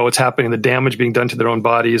concerned about what's happening, the damage being done to their own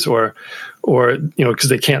bodies, or because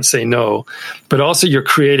they can't say no, but also you're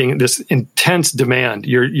creating this intense demand.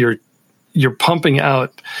 You're pumping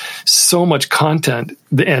out so much content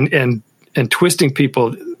and twisting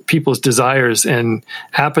people's people's desires and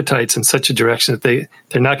appetites in such a direction that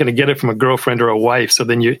they're not going to get it from a girlfriend or a wife. So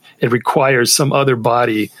then it requires some other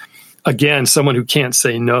body, again, someone who can't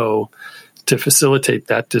say no, to facilitate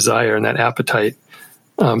that desire and that appetite.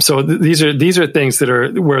 So these are things that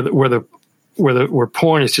are where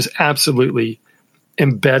porn is just absolutely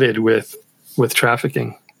embedded with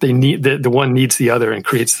trafficking. They need the one needs the other and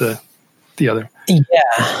creates the other.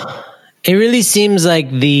 Yeah, it really seems like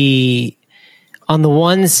on the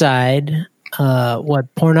one side,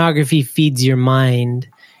 what pornography feeds your mind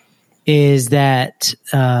is that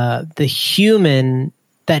human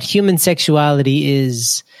sexuality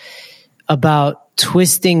is about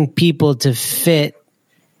twisting people to fit,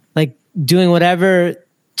 like doing whatever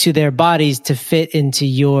to their bodies to fit into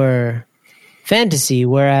your fantasy.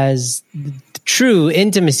 Whereas the true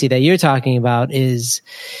intimacy that you're talking about is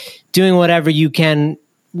doing whatever you can,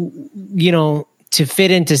 to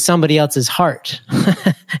fit into somebody else's heart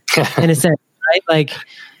in a sense, right? Like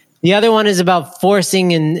the other one is about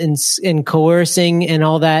forcing and coercing and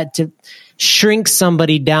all that to shrink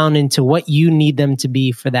somebody down into what you need them to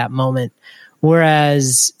be for that moment.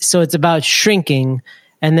 Whereas, so it's about shrinking,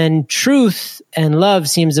 and then truth and love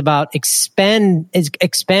seems about expansion,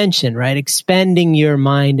 right? Expanding your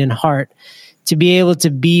mind and heart to be able to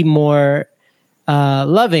be more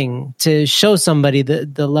loving, to show somebody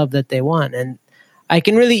the love that they want. And you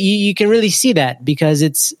can really see that, because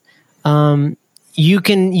it's you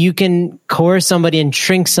can coerce somebody and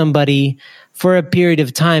shrink somebody for a period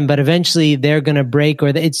of time, but eventually they're going to break, or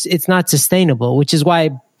it's not sustainable, which is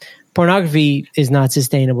why pornography is not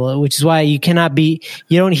sustainable, which is why you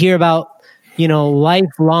don't hear about,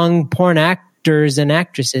 lifelong porn actors and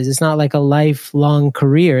actresses. It's not like a lifelong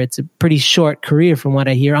career. It's a pretty short career from what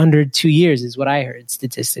I hear. Under 2 years is what I heard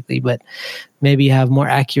statistically, but maybe you have more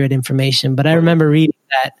accurate information. But I remember reading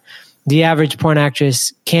that the average porn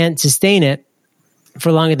actress can't sustain it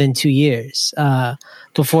for longer than 2 years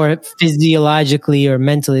before physiologically or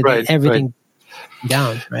mentally everything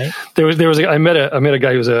down. Right. I met a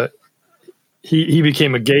guy who he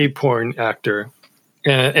became a gay porn actor,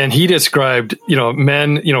 and he described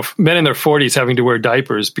men in their 40s having to wear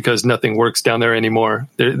diapers because nothing works down there anymore.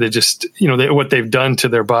 They just what they've done to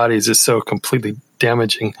their bodies is so completely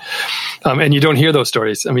damaging, and you don't hear those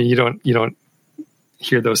stories. I mean, you don't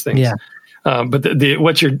hear those things. Yeah. But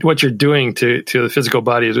what you're doing to the physical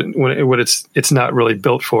body is what it's not really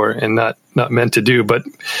built for and not meant to do. But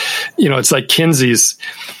it's like Kinsey's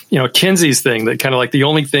thing, that kind of like the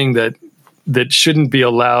only thing that shouldn't be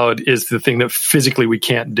allowed is the thing that physically we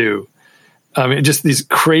can't do. I mean, just these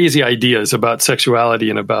crazy ideas about sexuality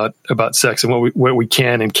and about sex and what we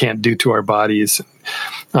can and can't do to our bodies.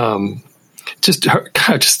 Just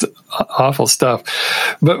awful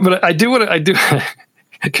stuff. But I do what I do.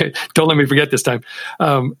 Okay, don't let me forget this time.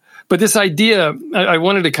 But this idea, I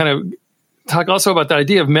wanted to kind of talk also about the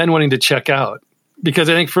idea of men wanting to check out, because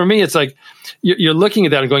I think for me, it's like you're looking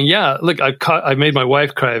at that and going, "Yeah, look, I've made my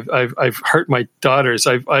wife cry. I've hurt my daughters.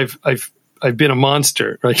 I've been a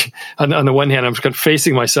monster." Right? On the one hand, I'm kind of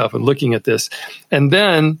facing myself and looking at this, and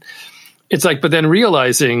then it's like, but then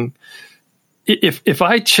realizing if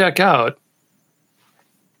I check out,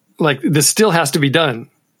 like this still has to be done.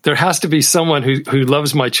 There has to be someone who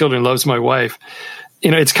loves my children, loves my wife.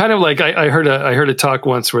 It's kind of like I heard a talk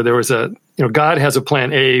once where there was God has a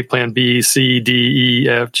plan A, plan B, C, D, E,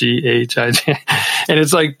 F, G, H, I, J. And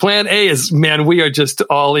it's like plan A is, man, we are just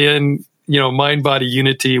all in, mind, body,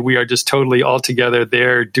 unity. We are just totally all together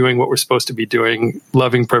there doing what we're supposed to be doing,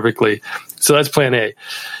 loving perfectly. So that's plan A.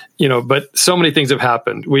 But so many things have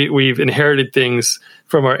happened. We've inherited things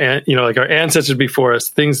from our ancestors before us,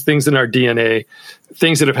 things in our DNA,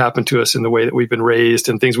 things that have happened to us in the way that we've been raised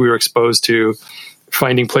and things we were exposed to,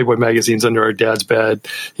 finding Playboy magazines under our dad's bed.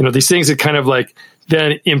 These things that kind of like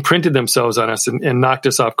then imprinted themselves on us and knocked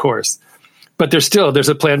us off course. But there's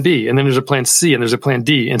a plan B, and then there's a plan C, and there's a plan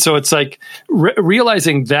D. And so it's like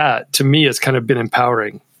realizing that to me has kind of been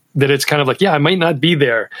empowering, that it's kind of like, yeah, I might not be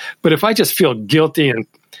there, but if I just feel guilty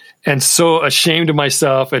and so ashamed of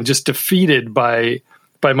myself and just defeated by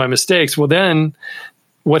my mistakes, well, then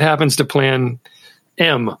what happens to plan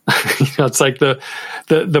M? It's like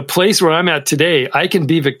the place where I'm at today, I can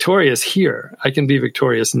be victorious here. I can be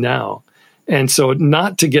victorious now. And so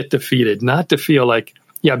not to get defeated, not to feel like,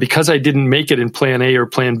 yeah, because I didn't make it in plan A or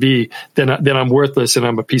plan B, then I'm worthless and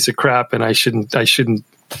I'm a piece of crap and I shouldn't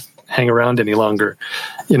hang around any longer,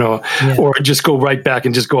 or just go right back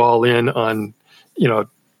and just go all in on,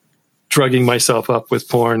 drugging myself up with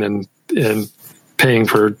porn and paying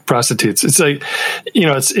for prostitutes. It's like,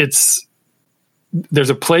 there's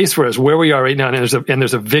a place for us where we are right now, and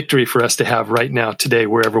there's a victory for us to have right now today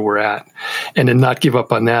wherever we're at, and to not give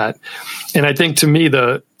up on that. And I think to me,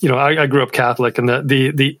 I grew up Catholic, and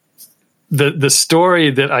the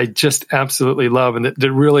story that I just absolutely love and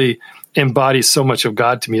that really embodies so much of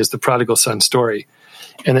God to me is the prodigal son story.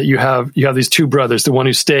 And that you have these two brothers, the one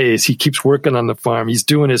who stays, he keeps working on the farm. He's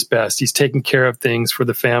doing his best. He's taking care of things for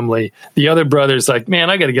the family. The other brother's like,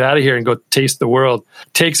 man, I got to get out of here and go taste the world.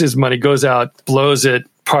 Takes his money, goes out, blows it,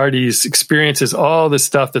 parties, experiences all the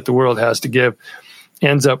stuff that the world has to give,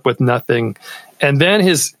 ends up with nothing. And then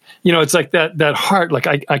it's like that heart, like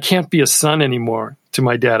I can't be a son anymore to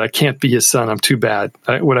my dad. I can't be his son. I'm too bad.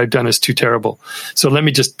 What I've done is too terrible. So let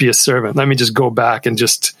me just be a servant. Let me just go back and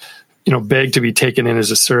just beg to be taken in as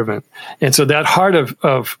a servant. And so that heart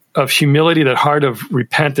of humility, that heart of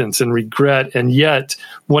repentance and regret, and yet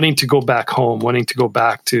wanting to go back home, wanting to go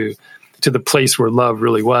back to the place where love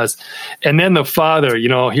really was. And then the father,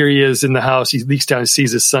 here he is in the house. He leaks down and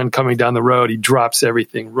sees his son coming down the road. He drops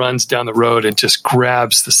everything, runs down the road, and just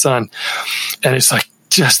grabs the son. And it's like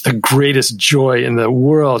just the greatest joy in the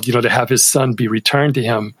world, to have his son be returned to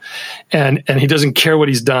him. And he doesn't care what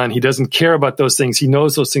he's done. He doesn't care about those things. He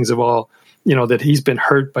knows those things of all, that he's been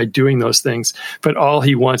hurt by doing those things. But all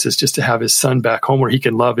he wants is just to have his son back home where he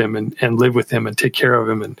can love him and live with him and take care of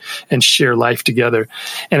him and share life together.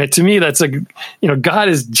 And to me, that's like,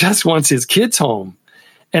 God just wants his kids home.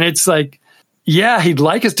 And it's like, yeah, he'd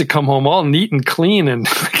like us to come home all neat and clean,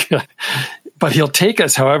 but he'll take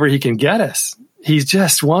us however he can get us. He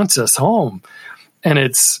just wants us home. And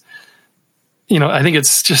it's, I think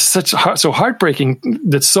it's just so heartbreaking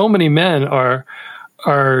that so many men are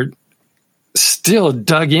still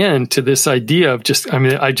dug into this idea of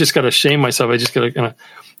I just got to shame myself. I just got to,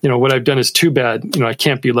 what I've done is too bad. I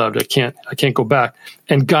can't be loved. I can't go back.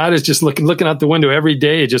 And God is just looking out the window every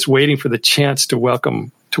day, just waiting for the chance to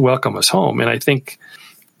welcome us home. And I think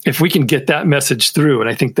if we can get that message through, and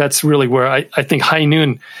I think that's really where I think High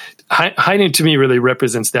Noon to me really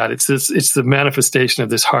represents that. It's the manifestation of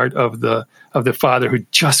this heart of the father who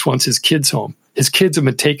just wants his kids home. His kids have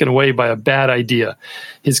been taken away by a bad idea.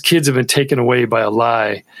 His kids have been taken away by a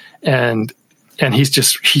lie, and he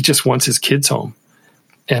just wants his kids home.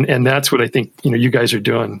 And that's what I think you guys are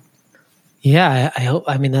doing. Yeah, I hope.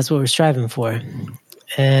 I mean, that's what we're striving for.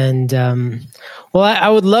 And I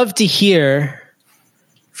would love to hear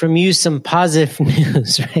from you some positive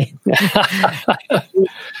news, right?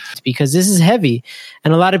 Because this is heavy,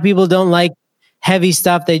 and a lot of people don't like heavy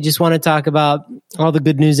stuff. They just want to talk about all the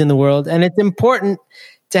good news in the world. And it's important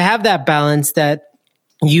to have that balance, that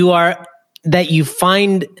you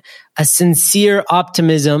find a sincere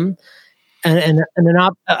optimism and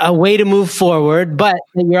a way to move forward, but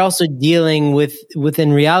you're also dealing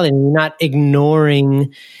within reality. You're not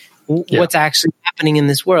ignoring what's actually happening in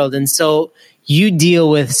this world. And so you deal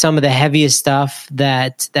with some of the heaviest stuff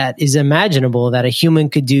that is imaginable that a human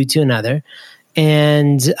could do to another.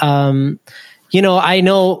 And, I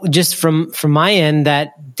know just from my end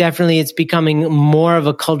that definitely it's becoming more of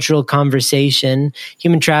a cultural conversation.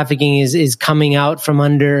 Human trafficking is coming out from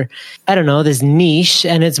under, this niche,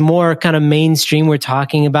 and it's more kind of mainstream. We're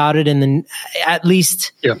talking about it, and then at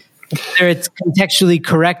least whether it's contextually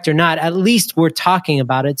correct or not, at least we're talking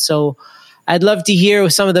about it. So I'd love to hear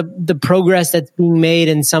some of the progress that's being made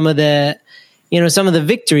and some of the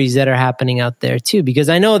victories that are happening out there too, because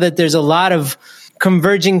I know that there's a lot of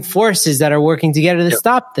converging forces that are working together to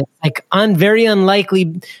stop this, like very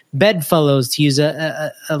unlikely bedfellows, to use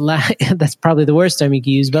that's probably the worst term you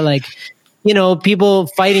could use, but people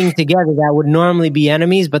fighting together that would normally be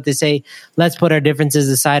enemies, but they say, let's put our differences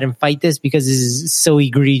aside and fight this because this is so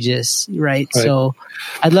egregious, right? So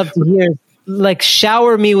I'd love to hear,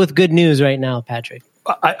 shower me with good news right now, Patrick.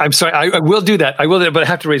 I'm sorry. I will do that. But I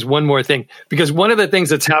have to raise one more thing, because one of the things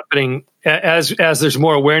that's happening as there's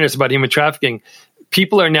more awareness about human trafficking,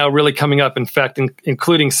 people are now really coming up. In fact,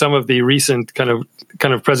 including some of the recent kind of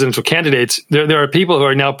presidential candidates, there are people who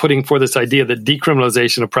are now putting forth this idea that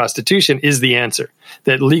decriminalization of prostitution is the answer.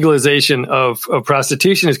 That legalization of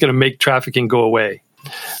prostitution is going to make trafficking go away.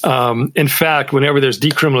 In fact, whenever there's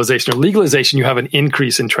decriminalization or legalization, you have an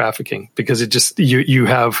increase in trafficking, because it just you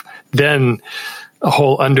have then a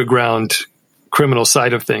whole underground criminal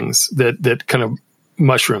side of things that kind of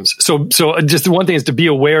mushrooms. So just one thing is to be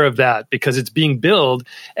aware of that, because it's being billed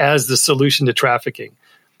as the solution to trafficking.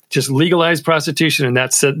 Just legalize prostitution, and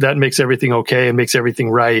that makes everything okay and makes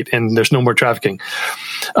everything right, and there's no more trafficking.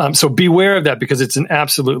 So beware of that, because it's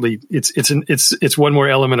one more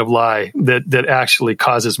element of lie that actually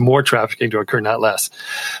causes more trafficking to occur, not less.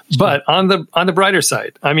 But on the brighter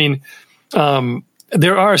side, I mean,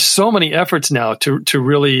 there are so many efforts now to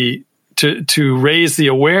really to raise the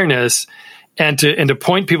awareness and to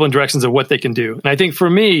point people in directions of what they can do. And I think for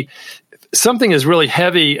me, something is really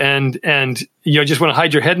heavy and you just want to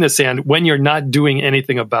hide your head in the sand when you're not doing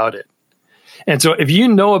anything about it. And so if you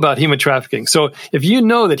know about human trafficking, so if you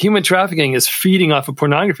know that human trafficking is feeding off of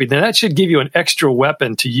pornography, then that should give you an extra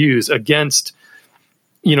weapon to use against,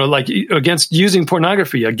 against using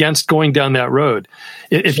pornography, against going down that road.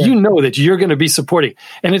 If you know that you're going to be supporting,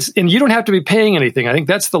 and you don't have to be paying anything. I think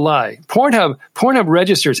that's the lie. Pornhub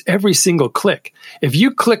registers every single click. If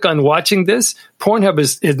you click on watching this, Pornhub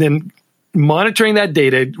is then monitoring that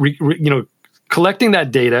data, collecting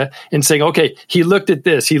that data and saying, okay, he looked at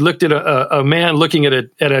this. He looked at a man looking at a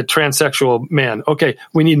transsexual man. Okay,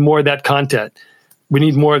 we need more of that content. We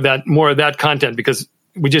need more of that content because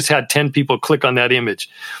we just had 10 people click on that image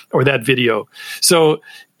or that video. So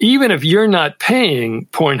even if you're not paying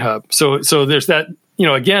Pornhub, so there's that,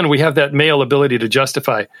 again, we have that male ability to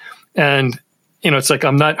justify. And, it's like,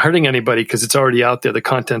 I'm not hurting anybody because it's already out there. The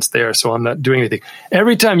content's there. So I'm not doing anything.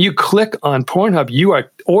 Every time you click on Pornhub, you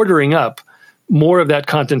are ordering up more of that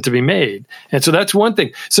content to be made. And so that's one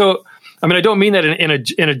thing. So, I mean, I don't mean that in a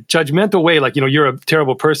judgmental way, like, you're a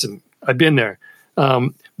terrible person. I've been there.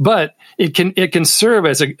 But it can serve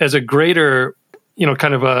as a greater,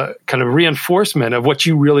 kind of reinforcement of what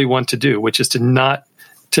you really want to do, which is to not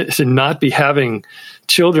be having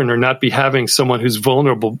children or not be having someone who's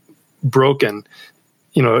vulnerable, broken,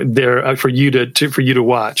 there for you to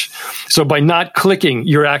watch. So by not clicking,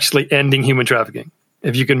 you're actually ending human trafficking.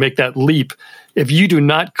 If you can make that leap, if you do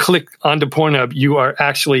not click onto Pornhub, you are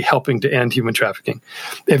actually helping to end human trafficking.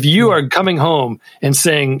 If you are coming home and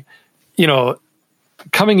saying,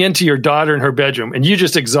 coming into your daughter in her bedroom and you're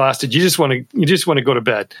just exhausted, you just want to go to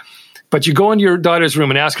bed, but you go into your daughter's room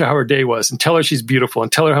and ask her how her day was and tell her she's beautiful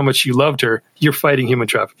and tell her how much you loved her, you're fighting human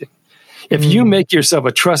trafficking. If you make yourself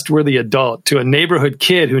a trustworthy adult to a neighborhood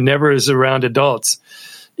kid who never is around adults,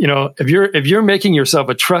 if you're making yourself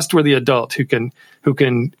a trustworthy adult who can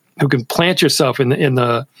plant yourself in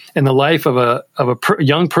the life of a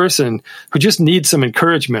young person who just needs some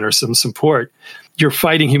encouragement or some support, you're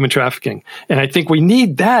fighting human trafficking. And I think we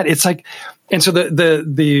need that. It's like, and so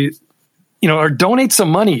or donate some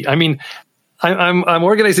money. I mean, I'm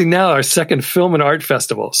organizing now our second film and art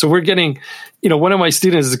festival. So we're getting, one of my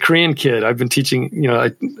students is a Korean kid. I've been teaching,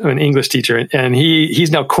 I'm an English teacher, and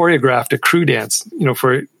he's now choreographed a crew dance,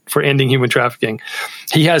 for ending human trafficking.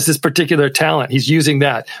 He has this particular talent. He's using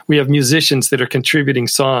that. We have musicians that are contributing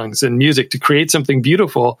songs and music to create something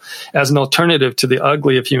beautiful as an alternative to the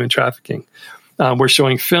ugly of human trafficking. We're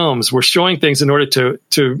showing films. We're showing things in order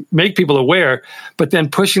to make people aware, but then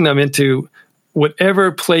pushing them into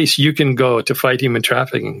whatever place you can go to fight human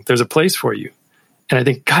trafficking. There's a place for you. And I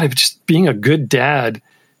think, God, just being a good dad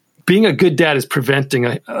is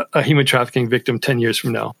preventing a human trafficking victim 10 years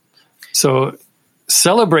from now. So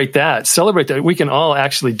celebrate that. We can all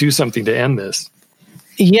actually do something to end this.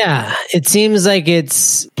 Yeah. It seems like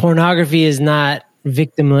pornography is not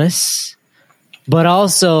victimless, but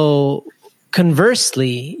also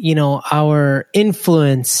conversely, our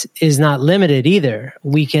influence is not limited either.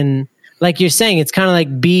 We can, like you're saying, it's kind of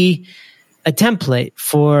like be a template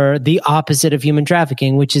for the opposite of human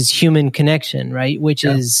trafficking, which is human connection, right? Which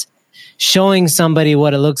is showing somebody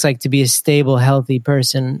what it looks like to be a stable, healthy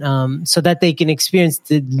person, so that they can experience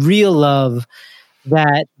the real love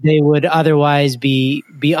that they would otherwise be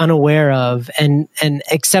unaware of and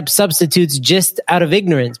accept substitutes just out of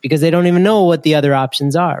ignorance because they don't even know what the other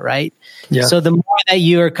options are, right? Yeah. So the more that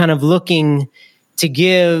you're kind of looking to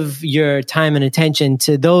give your time and attention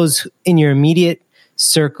to those in your immediate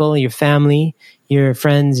circle, your family, your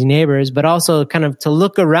friends, your neighbors, but also kind of to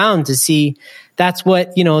look around to see that's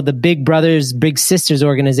what, the Big Brothers, Big Sisters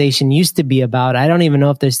organization used to be about. I don't even know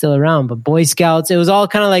if they're still around, but Boy Scouts, it was all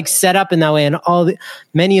kind of like set up in that way. And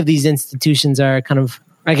many of these institutions are kind of,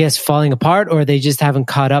 I guess, falling apart, or they just haven't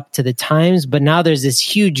caught up to the times. But now there's this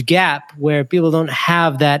huge gap where people don't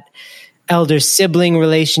have that elder sibling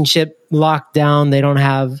relationship locked down.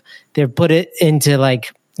 They're put it into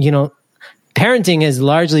parenting has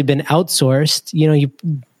largely been outsourced. You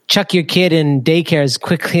chuck your kid in daycare as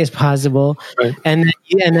quickly as possible, right. and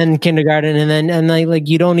then kindergarten, and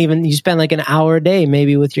you don't even, you spend like an hour a day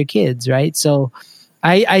maybe with your kids, right? So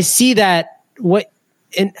I see that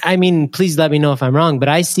please let me know if I'm wrong, but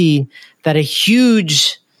I see that a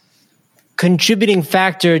huge contributing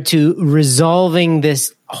factor to resolving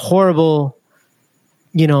this horrible,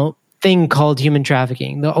 thing called human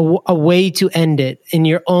trafficking, a way to end it in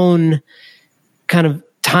your own kind of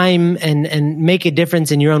time and make a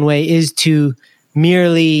difference in your own way is to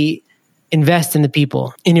merely invest in the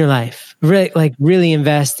people in your life. Really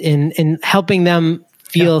invest in helping them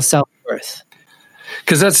feel self-worth.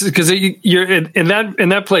 Because you're in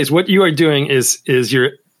that place. What you are doing is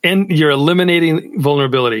you're eliminating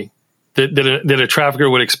vulnerability that a trafficker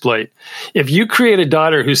would exploit. If you create a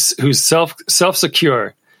daughter who's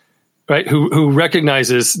self-secure, right, who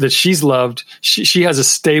recognizes that she's loved, she has a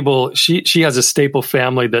stable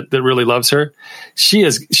family that really loves her, she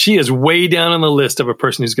is way down on the list of a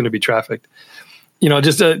person who's going to be trafficked.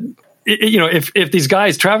 If these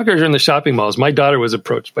traffickers are in the shopping malls. My daughter was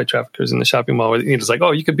approached by traffickers in the shopping mall. It's like,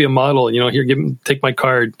 oh, you could be a model. Here, take my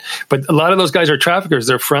card. But a lot of those guys are traffickers.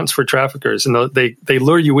 They're fronts for traffickers, and they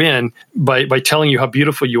lure you in by telling you how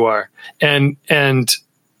beautiful you are. And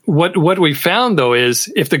what we found though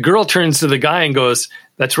is if the girl turns to the guy and goes,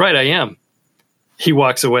 "That's right, I am," he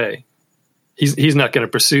walks away. He's not going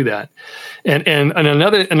to pursue that. And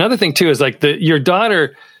another thing too is like your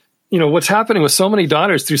daughter. What's happening with so many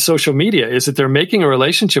daughters through social media is that they're making a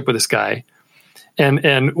relationship with this guy.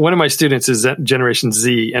 And one of my students is Generation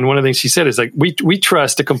Z. And one of the things she said is like, we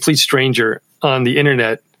trust a complete stranger on the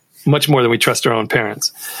internet much more than we trust our own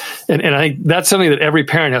parents. And I think that's something that every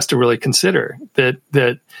parent has to really consider,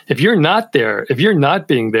 that if you're not there, if you're not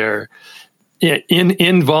being there,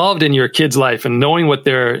 involved in your kid's life and knowing what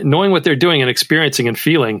they're doing and experiencing and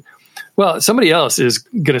feeling, well, somebody else is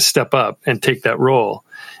going to step up and take that role.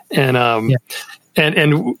 And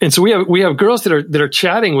so we have girls that are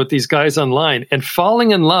chatting with these guys online and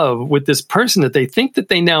falling in love with this person that they think that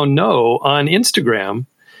they now know on Instagram.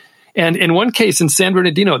 And in one case in San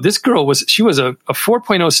Bernardino, this girl was a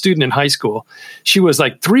 4.0 student in high school. She was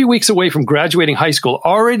like 3 weeks away from graduating high school,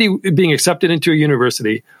 already being accepted into a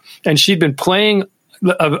university, and she'd been playing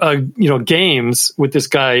games with this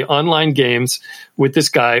guy, online games with this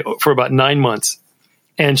guy for about 9 months,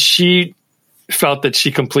 and she felt that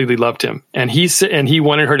she completely loved him, and he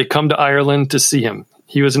wanted her to come to Ireland to see him.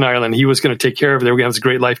 He was in Ireland. He was going to take care of her. They were going to have this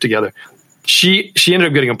great life together. She ended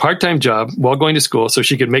up getting a part-time job while going to school so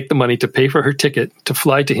she could make the money to pay for her ticket to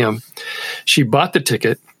fly to him. She bought the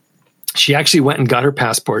ticket. She actually went and got her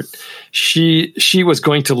passport. She was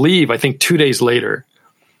going to leave, I think, 2 days later.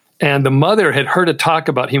 And the mother had heard a talk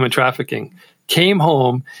about human trafficking, came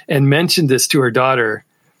home and mentioned this to her daughter,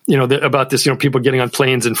 about this, people getting on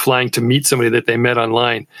planes and flying to meet somebody that they met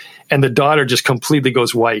online. And the daughter just completely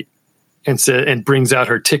goes white and brings out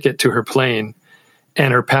her ticket to her plane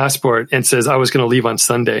and her passport and says, I was going to leave on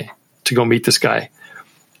Sunday to go meet this guy.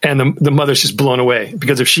 And the mother's just blown away,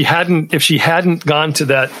 because if she hadn't gone to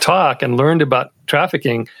that talk and learned about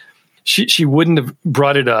trafficking, she wouldn't have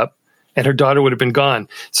brought it up, and her daughter would have been gone.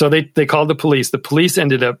 So they called the police. The police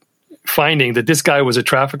ended up finding that this guy was a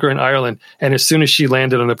trafficker in Ireland, and as soon as she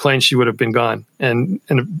landed on the plane, she would have been gone, and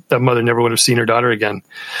the mother never would have seen her daughter again.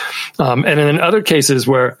 And in other cases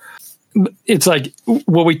where it's like,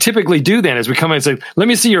 what we typically do then is we come in and say, let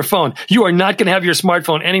me see your phone. You are not going to have your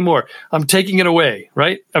smartphone anymore. I'm taking it away,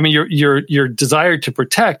 right? I mean, your desire to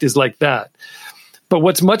protect is like that. But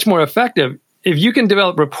what's much more effective, if you can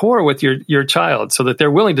develop rapport with your child so that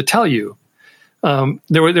they're willing to tell you.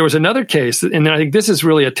 There was another case, and I think this is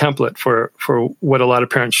really a template for what a lot of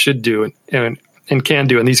parents should do and can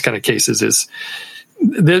do in these kind of cases. Is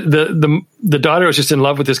the daughter was just in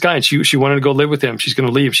love with this guy, and she wanted to go live with him. She's going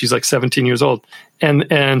to leave. She's like 17 years old,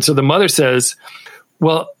 and so the mother says,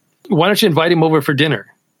 "Well, why don't you invite him over for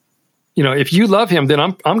dinner? If you love him, then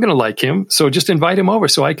I'm going to like him. So just invite him over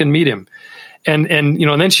so I can meet him." And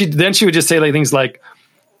then she would just say like things like,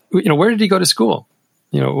 "Where did he go to school?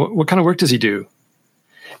 What kind of work does he do?"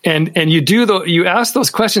 And you ask those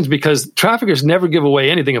questions because traffickers never give away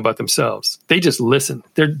anything about themselves. They just listen.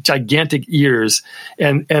 They're gigantic ears,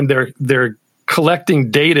 and they're collecting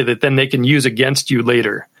data that then they can use against you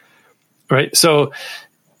later, right? So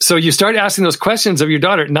you start asking those questions of your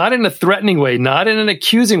daughter, not in a threatening way, not in an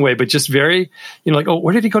accusing way, but just very, like, oh,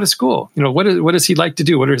 where did he go to school? What does he like to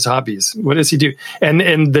do? What are his hobbies? What does he do?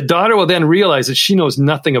 And the daughter will then realize that she knows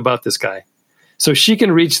nothing about this guy. So she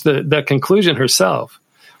can reach that conclusion herself,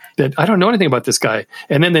 that I don't know anything about this guy.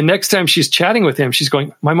 And then the next time she's chatting with him, she's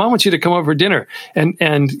going, my mom wants you to come over for dinner.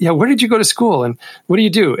 And yeah, where did you go to school? And what do you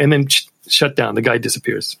do? And then shut down. The guy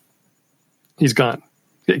disappears. He's gone.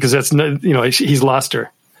 Because he's lost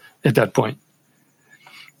her at that point.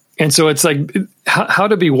 And so it's like how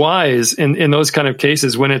to be wise in those kind of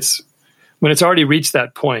cases when it's already reached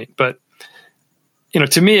that point. But,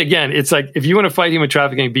 to me, again, it's like, if you want to fight human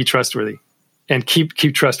trafficking, be trustworthy and keep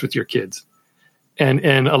trust with your kids.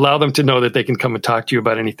 And allow them to know that they can come and talk to you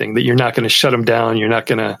about anything, that you're not going to shut them down. You're not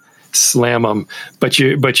going to slam them, but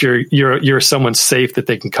you're someone safe that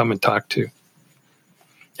they can come and talk to.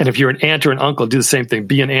 And if you're an aunt or an uncle, do the same thing.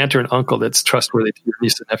 Be an aunt or an uncle that's trustworthy to your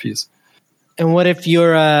niece and nephews. And what if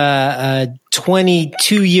you're a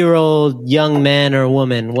 22-year-old young man or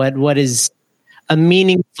woman? What is a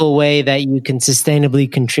meaningful way that you can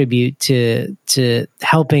sustainably contribute to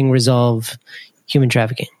helping resolve human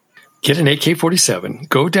trafficking? Get an AK-47.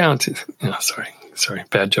 Go down to. Oh, sorry,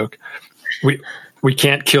 bad joke. We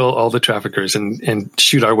can't kill all the traffickers and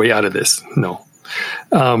shoot our way out of this. No.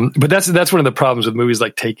 But that's one of the problems with movies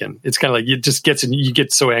like Taken. It's kind of like you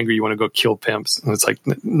get so angry you want to go kill pimps, and it's like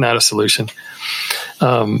not a solution.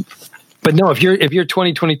 But no, if you're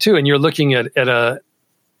 22 and you're looking at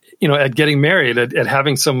getting married, at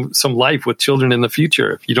having some life with children in the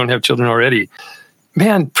future, if you don't have children already,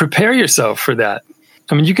 man, prepare yourself for that.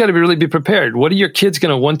 I mean, you got to really be prepared. What are your kids going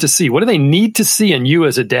to want to see? What do they need to see in you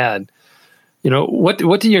as a dad?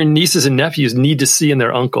 What do your nieces and nephews need to see in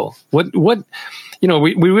their uncle? What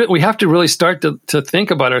we have to really start to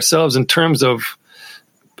think about ourselves in terms of,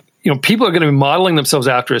 people are going to be modeling themselves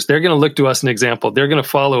after us. They're going to look to us an example. They're going to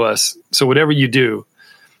follow us. So whatever you do,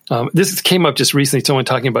 this came up just recently, someone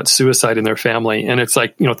talking about suicide in their family. And it's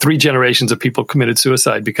like, 3 generations of people committed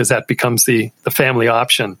suicide because that becomes the family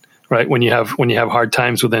option, right? When you have hard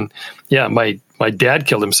times within, my dad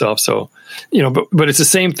killed himself. So, but it's the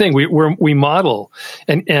same thing. We model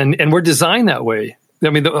and we're designed that way. I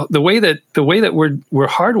mean, the way that we're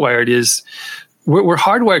hardwired is we're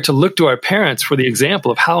hardwired to look to our parents for the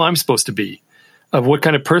example of how I'm supposed to be, of what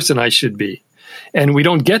kind of person I should be. And we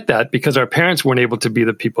don't get that because our parents weren't able to be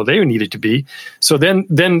the people they needed to be. So then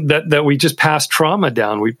that we just pass trauma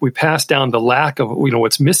down. We pass down the lack of,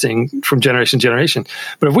 what's missing from generation to generation.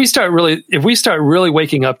 But if we start really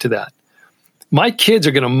waking up to that, my kids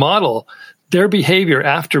are going to model their behavior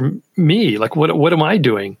after me. Like, what am I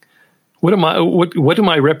doing? What am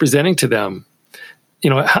I representing to them?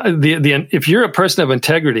 If you're a person of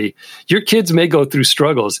integrity, your kids may go through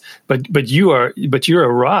struggles, but you're a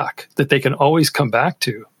rock that they can always come back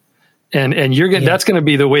to, and that's going to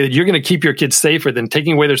be the way that you're going to keep your kids safer than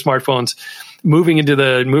taking away their smartphones, moving into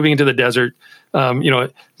the desert.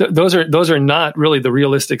 Those are not really the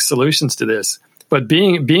realistic solutions to this. But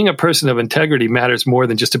being a person of integrity matters more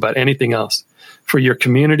than just about anything else for your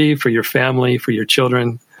community, for your family, for your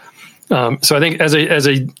children. So I think as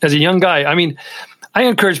a young guy, I mean, I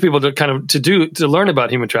encourage people to learn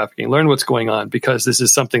about human trafficking, learn what's going on, because this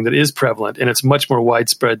is something that is prevalent and it's much more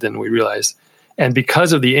widespread than we realize. And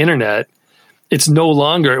because of the internet, it's no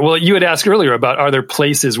longer, well, you had asked earlier about, are there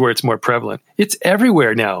places where it's more prevalent? It's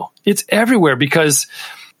everywhere now. It's everywhere because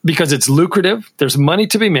it's lucrative. There's money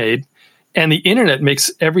to be made. And the internet makes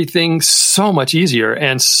everything so much easier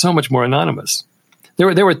and so much more anonymous.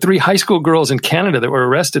 There were 3 high school girls in Canada that were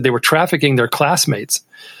arrested. They were trafficking their classmates.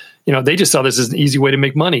 They just saw this as an easy way to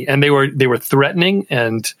make money, and they were threatening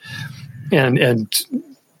and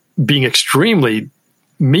being extremely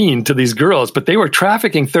mean to these girls. But they were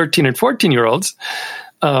trafficking 13 and 14-year-olds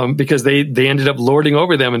because they ended up lording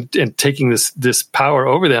over them and taking this power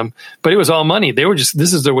over them. But it was all money.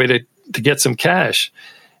 This is their way to get some cash.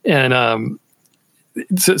 And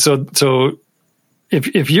so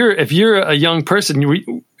if you're a young person,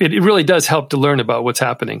 it really does help to learn about what's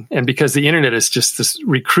happening. And because the internet is just this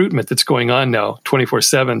recruitment that's going on now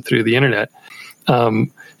 24/7 through the internet,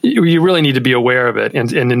 you really need to be aware of it and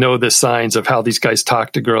to know the signs of how these guys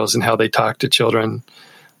talk to girls and how they talk to children.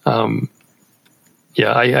 I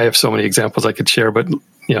have so many examples I could share, but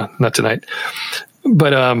not tonight.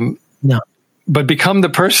 But no. But become the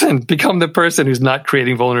person who's not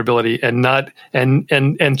creating vulnerability and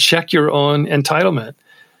check your own entitlement.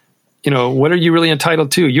 What are you really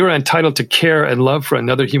entitled to? You're entitled to care and love for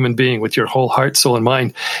another human being with your whole heart, soul, and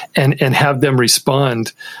mind, and have them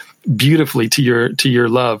respond beautifully to your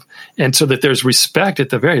love. And so that there's respect at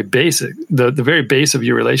the very basic, the very base of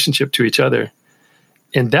your relationship to each other.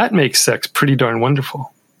 And that makes sex pretty darn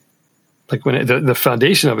wonderful. Like when the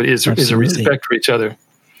foundation of it is a respect for each other.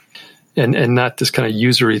 And not this kind of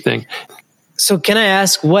usury thing. So can I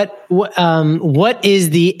ask what is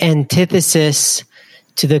the antithesis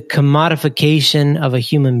to the commodification of a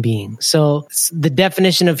human being? So the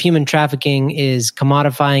definition of human trafficking is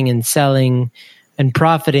commodifying and selling and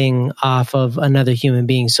profiting off of another human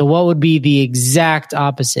being. So what would be the exact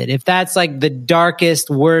opposite? If that's like the darkest,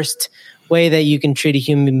 worst way that you can treat a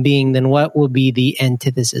human being, then what would be the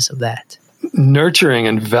antithesis of that? Nurturing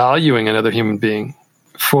and valuing another human being.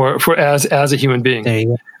 For as a human being. There you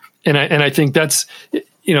go. And I think that's,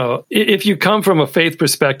 if you come from a faith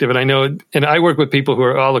perspective, and I know, and I work with people who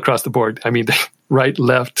are all across the board. I mean, right,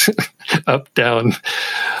 left, up, down.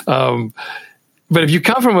 But if you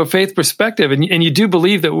come from a faith perspective and you do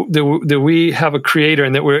believe that we have a creator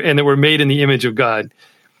and that we're made in the image of God,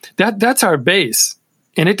 that's our base.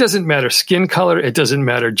 And it doesn't matter skin color, it doesn't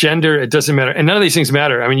matter gender, it doesn't matter, and none of these things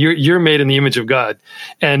matter. I mean, you're made in the image of God,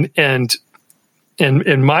 and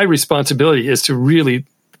my responsibility is to really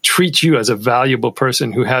treat you as a valuable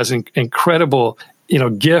person who has an incredible,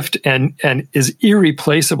 gift and is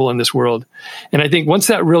irreplaceable in this world. And I think once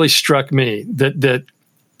that really struck me, that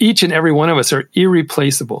each and every one of us are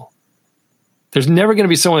irreplaceable. There's never going to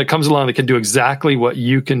be someone that comes along that can do exactly what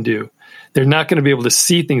you can do. They're not going to be able to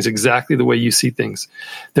see things exactly the way you see things.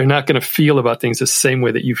 They're not going to feel about things the same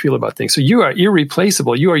way that you feel about things. So you are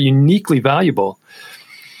irreplaceable. You are uniquely valuable.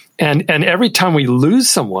 And every time we lose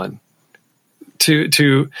someone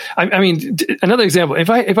I mean, another example, if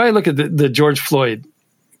I look at the George Floyd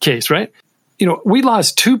case, right? We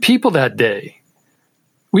lost 2 people that day.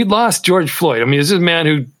 We lost George Floyd. I mean, this is a man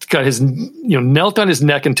who got his, knelt on his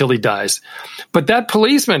neck until he dies. But that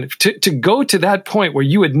policeman, to go to that point where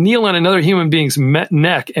you would kneel on another human being's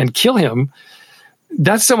neck and kill him,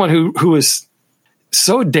 that's someone who is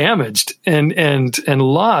so damaged and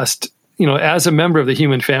lost, as a member of the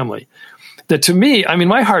human family. That to me, I mean,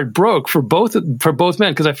 my heart broke for both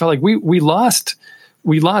men, because I felt like we lost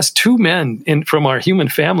 2 men from our human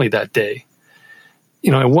family that day.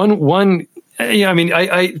 I mean,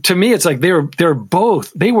 to me, it's like they were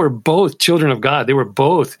both children of God. They were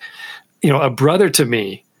both, a brother to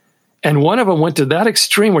me. And one of them went to that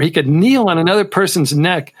extreme where he could kneel on another person's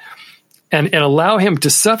neck and allow him to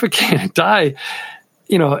suffocate and die.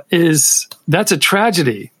 That's a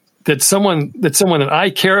tragedy that someone that I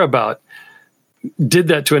care about did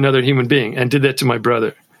that to another human being and did that to my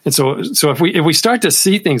brother. And so if we start to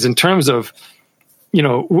see things in terms of,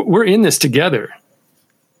 we're in this together.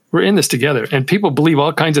 We're in this together, and people believe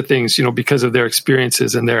all kinds of things, because of their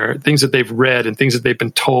experiences and their things that they've read and things that they've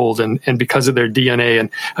been told, and because of their DNA. And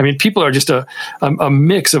I mean, people are just a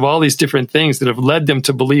mix of all these different things that have led them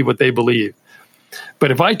to believe what they believe.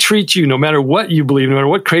 But if I treat you, no matter what you believe, no matter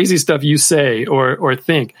what crazy stuff you say or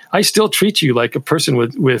think, I still treat you like a person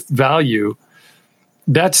with value.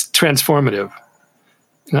 That's transformative.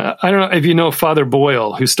 I don't know if you know Father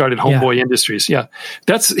Boyle, who started Homeboy Industries. Yeah,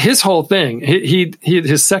 that's his whole thing.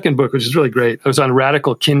 His second book, which is really great, was on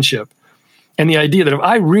radical kinship, and the idea that if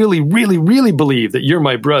I really, really, really believe that you're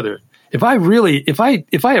my brother, if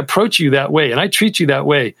I approach you that way and I treat you that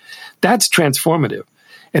way, that's transformative.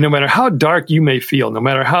 And no matter how dark you may feel, no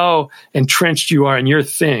matter how entrenched you are in your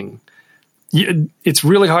thing, it's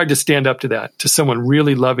really hard to stand up to that, to someone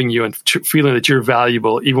really loving you and feeling that you're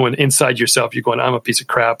valuable, even when inside yourself you're going, I'm a piece of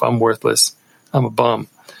crap, I'm worthless, I'm a bum.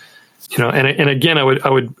 And again, I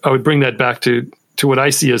would bring that back to what I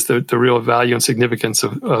see as the real value and significance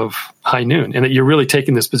of High Noon, and that you're really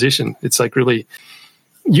taking this position. It's like really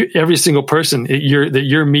every single person that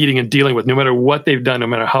you're meeting and dealing with, no matter what they've done, no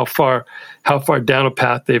matter how far down a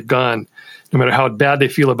path they've gone, no matter how bad they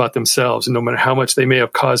feel about themselves, and no matter how much they may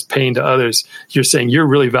have caused pain to others, you're saying you're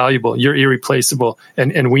really valuable, you're irreplaceable,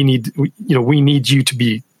 and we need you to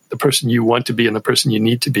be the person you want to be and the person you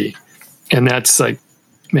need to be. And that's like,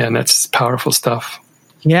 man, that's powerful stuff.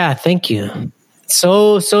 Yeah, thank you.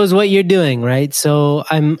 So is what you're doing, right? So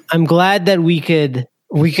I'm glad that we could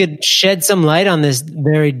shed some light on this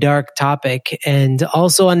very dark topic, and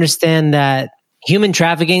also understand that human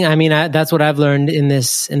trafficking, I mean, that's what I've learned in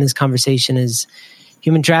this conversation is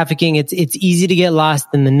human trafficking. It's easy to get lost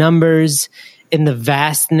in the numbers, in the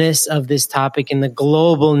vastness of this topic, in the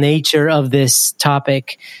global nature of this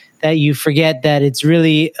topic, that you forget that it's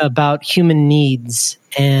really about human needs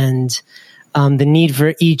and the need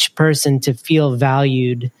for each person to feel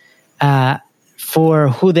valued for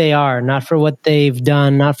who they are, not for what they've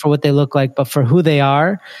done, not for what they look like, but for who they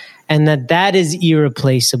are. And that is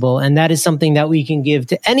irreplaceable. And that is something that we can give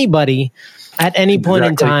to anybody at any point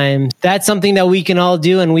in time. That's something that we can all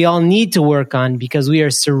do and we all need to work on, because we are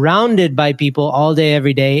surrounded by people all day,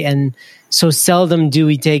 every day. And so seldom do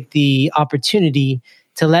we take the opportunity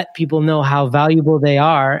to let people know how valuable they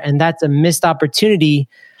are. And that's a missed opportunity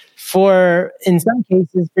for, in some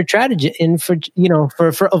cases, for tragedy and for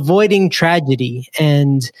avoiding tragedy.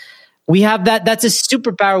 And we have that. That's a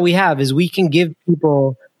superpower we have, is we can give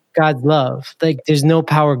people God's love. Like, there's no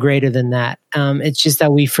power greater than that. It's just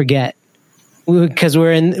that we forget because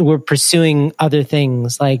we're pursuing other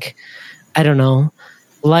things, like, I don't know,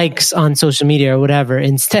 likes on social media or whatever,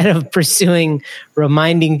 instead of pursuing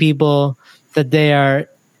reminding people that they are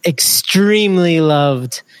extremely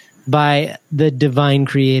loved by the divine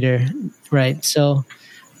creator. Right. So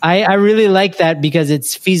I really like that, because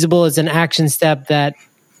it's feasible. It's an action step that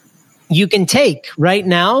you can take right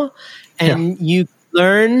now. and you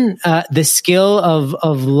learn the skill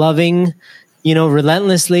of loving,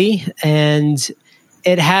 relentlessly, and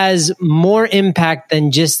it has more impact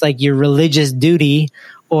than just like your religious duty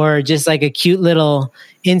or just like a cute little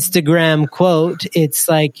Instagram quote. It's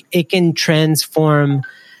like it can transform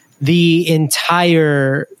the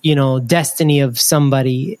entire, destiny of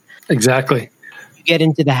somebody. Exactly. You get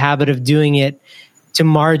into the habit of doing it to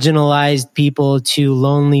marginalized people, to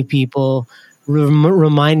lonely people,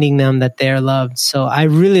 reminding them that they're loved. So I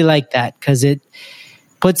really like that because it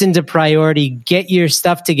puts into priority, get your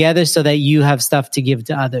stuff together so that you have stuff to give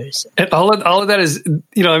to others. And all of that is,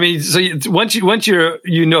 so once you're,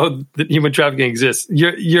 that human trafficking exists,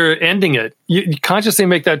 you're ending it. You consciously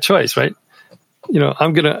make that choice, right?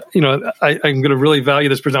 I'm going to really value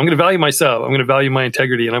this person. I'm going to value myself. I'm going to value my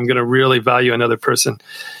integrity, and I'm going to really value another person,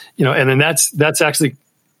 and then that's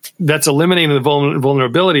eliminating the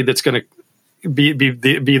vulnerability that's going to be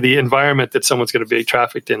the environment that someone's going to be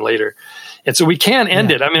trafficked in later. And so we can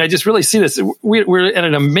end it. I mean, I just really see this. We're at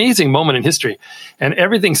an amazing moment in history, and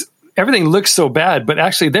everything looks so bad, but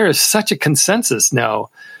actually there is such a consensus now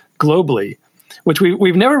globally, which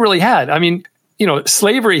we've never really had. I mean,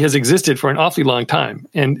 slavery has existed for an awfully long time,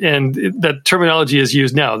 and that terminology is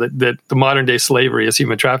used now, that the modern day slavery is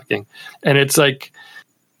human trafficking. And it's like,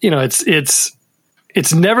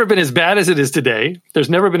 it's never been as bad as it is today. There's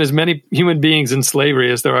never been as many human beings in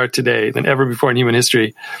slavery as there are today than ever before in human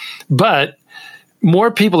history. But more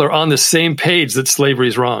people are on the same page that slavery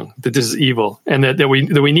is wrong, that this is evil, and that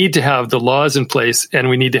we need to have the laws in place, and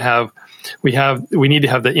we need to have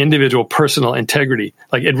the individual personal integrity.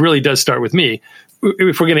 Like, it really does start with me.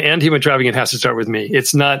 If we're going to end human trafficking, it has to start with me.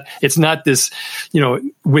 It's not this,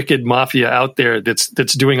 wicked mafia out there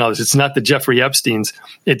that's doing all this. It's not the Jeffrey Epsteins.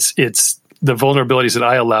 It's the vulnerabilities that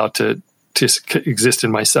I allow to exist in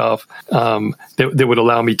myself, that would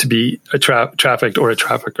allow me to be a trafficked or a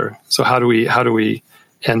trafficker. So how do we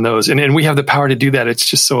end those? And we have the power to do that. It's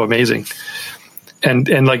just so amazing.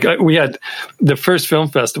 And like we had the first film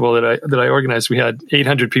festival that I organized, we had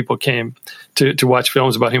 800 people came to watch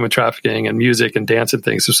films about human trafficking and music and dance and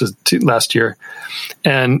things. This was last year.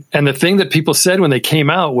 And the thing that people said when they came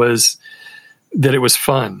out was that it was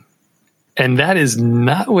fun. And that is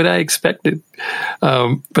not what I expected.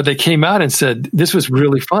 But they came out and said, this was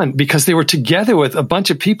really fun, because they were together with a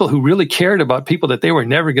bunch of people who really cared about people that they were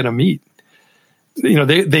never going to meet.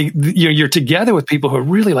 You're together with people who are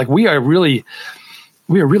really like, we are really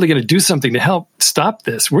going to do something to help stop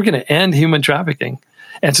this. We're going to end human trafficking.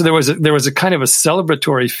 And so there was a kind of a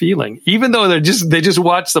celebratory feeling, even though they just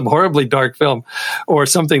watched some horribly dark film or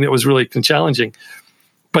something that was really challenging.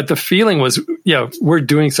 But the feeling was, we're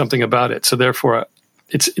doing something about it. So therefore,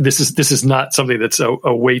 this is not something that's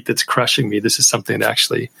a weight that's crushing me. This is something that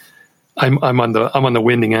actually I'm on the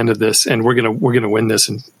winning end of this, and we're gonna win this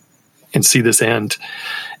and see this end.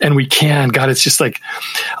 And we can. God, it's just like,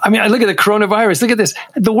 I mean, I look at the coronavirus. Look at this.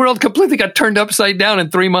 The world completely got turned upside down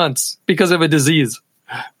in 3 months because of a disease,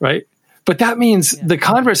 right? But that means the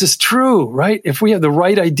converse is true, right? If we have the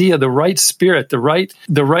right idea, the right spirit, the right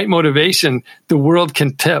motivation, the world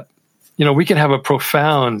can tip. We can have a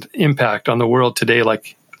profound impact on the world today,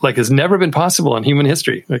 like has never been possible in human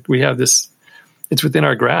history. Like, we have this, it's within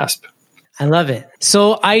our grasp. I love it.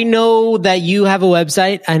 So I know that you have a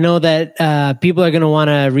website. I know that people are going to want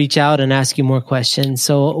to reach out and ask you more questions.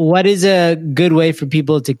 So what is a good way for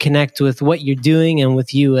people to connect with what you're doing and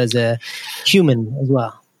with you as a human as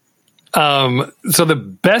well? So the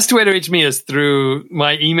best way to reach me is through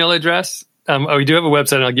my email address. We do have a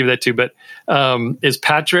website, and I'll give you that too, but is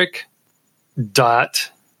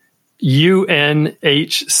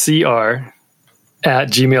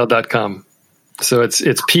patrick.unhcr@gmail.com. So it's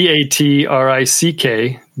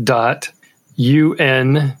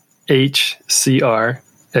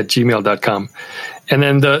patrick.unhcr@gmail.com. And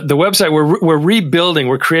then the website, we're rebuilding.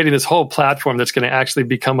 We're creating this whole platform that's going to actually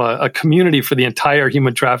become a community for the entire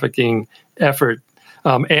human trafficking effort,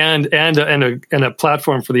 and a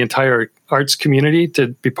platform for the entire arts community to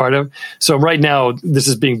be part of. So right now, this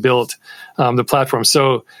is being built, the platform.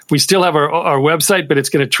 So we still have our website, but it's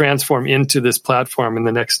going to transform into this platform in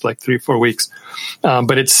the next 3-4 weeks.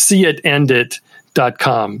 But it's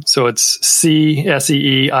seeitendit.com. So it's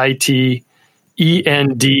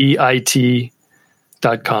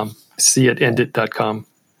seeitendit.com. seeitendit.com.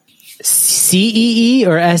 CEE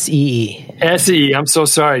or SEE? SEE. I'm so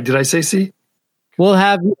sorry. Did I say C? We'll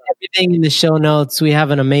have everything in the show notes. We have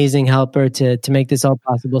an amazing helper to make this all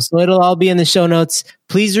possible. So it'll all be in the show notes.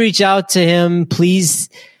 Please reach out to him. Please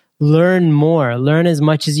learn more. Learn as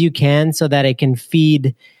much as you can so that it can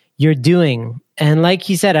feed your doing. And like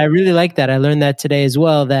he said, I really like that. I learned that today as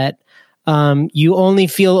well, that You only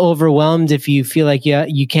feel overwhelmed if you feel like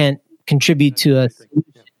you can't contribute to a solution.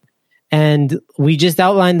 And we just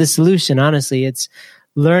outlined the solution. Honestly, it's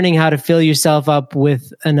learning how to fill yourself up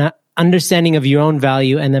with an understanding of your own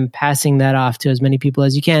value and then passing that off to as many people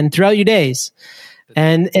as you can throughout your days.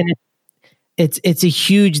 And it's a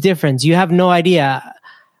huge difference. You have no idea.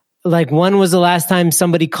 Like, when was the last time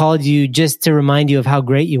somebody called you just to remind you of how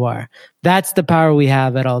great you are? That's the power we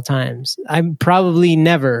have at all times. I'm probably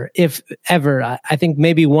never, if ever, I think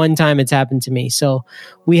maybe one time it's happened to me. So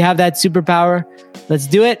we have that superpower. Let's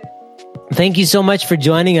do it. Thank you so much for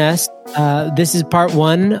joining us. This is part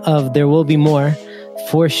 1 of There Will Be More,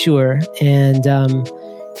 for sure. And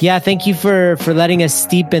thank you for letting us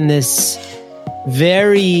steep in this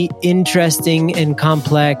very interesting and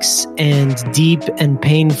complex and deep and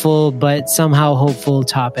painful, but somehow hopeful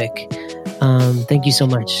topic. Thank you so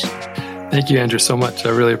much. Thank you, Andrew, so much. I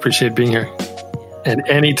really appreciate being here. And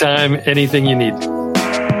anytime, anything you need.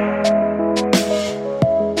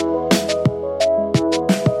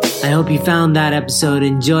 I hope you found that episode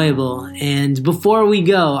enjoyable. And before we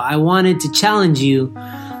go, I wanted to challenge you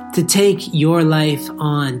to take your life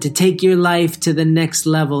on, to take your life to the next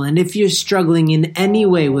level. And if you're struggling in any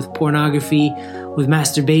way with pornography, with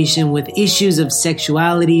masturbation, with issues of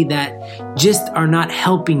sexuality that just are not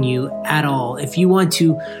helping you at all, if you want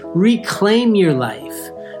to reclaim your life,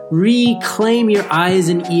 reclaim your eyes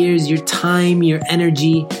and ears, your time, your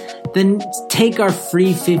energy, then take our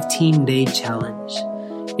free 15-day challenge.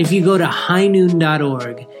 If you go to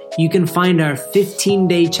highnoon.org, you can find our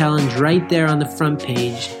 15-day challenge right there on the front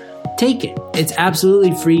page. Take it. It's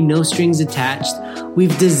absolutely free, no strings attached.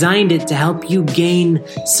 We've designed it to help you gain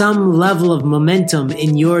some level of momentum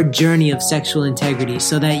in your journey of sexual integrity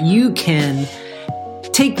so that you can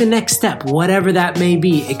take the next step, whatever that may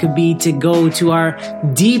be. It could be to go to our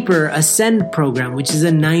Deeper Ascend program, which is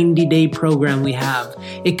a 90-day program we have.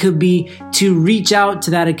 It could be to reach out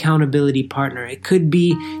to that accountability partner. It could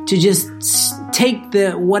be to just take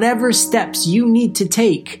the whatever steps you need to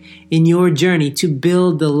take in your journey to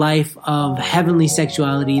build the life of heavenly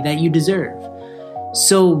sexuality that you deserve.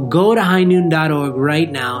 So go to highnoon.org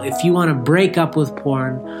right now if you want to break up with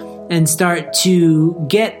porn and start to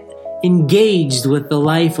get engaged with the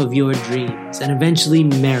life of your dreams and eventually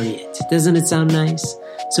marry it. Doesn't it sound nice?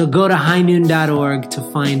 So go to highnoon.org to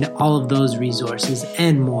find all of those resources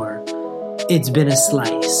and more. It's been a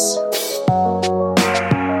slice.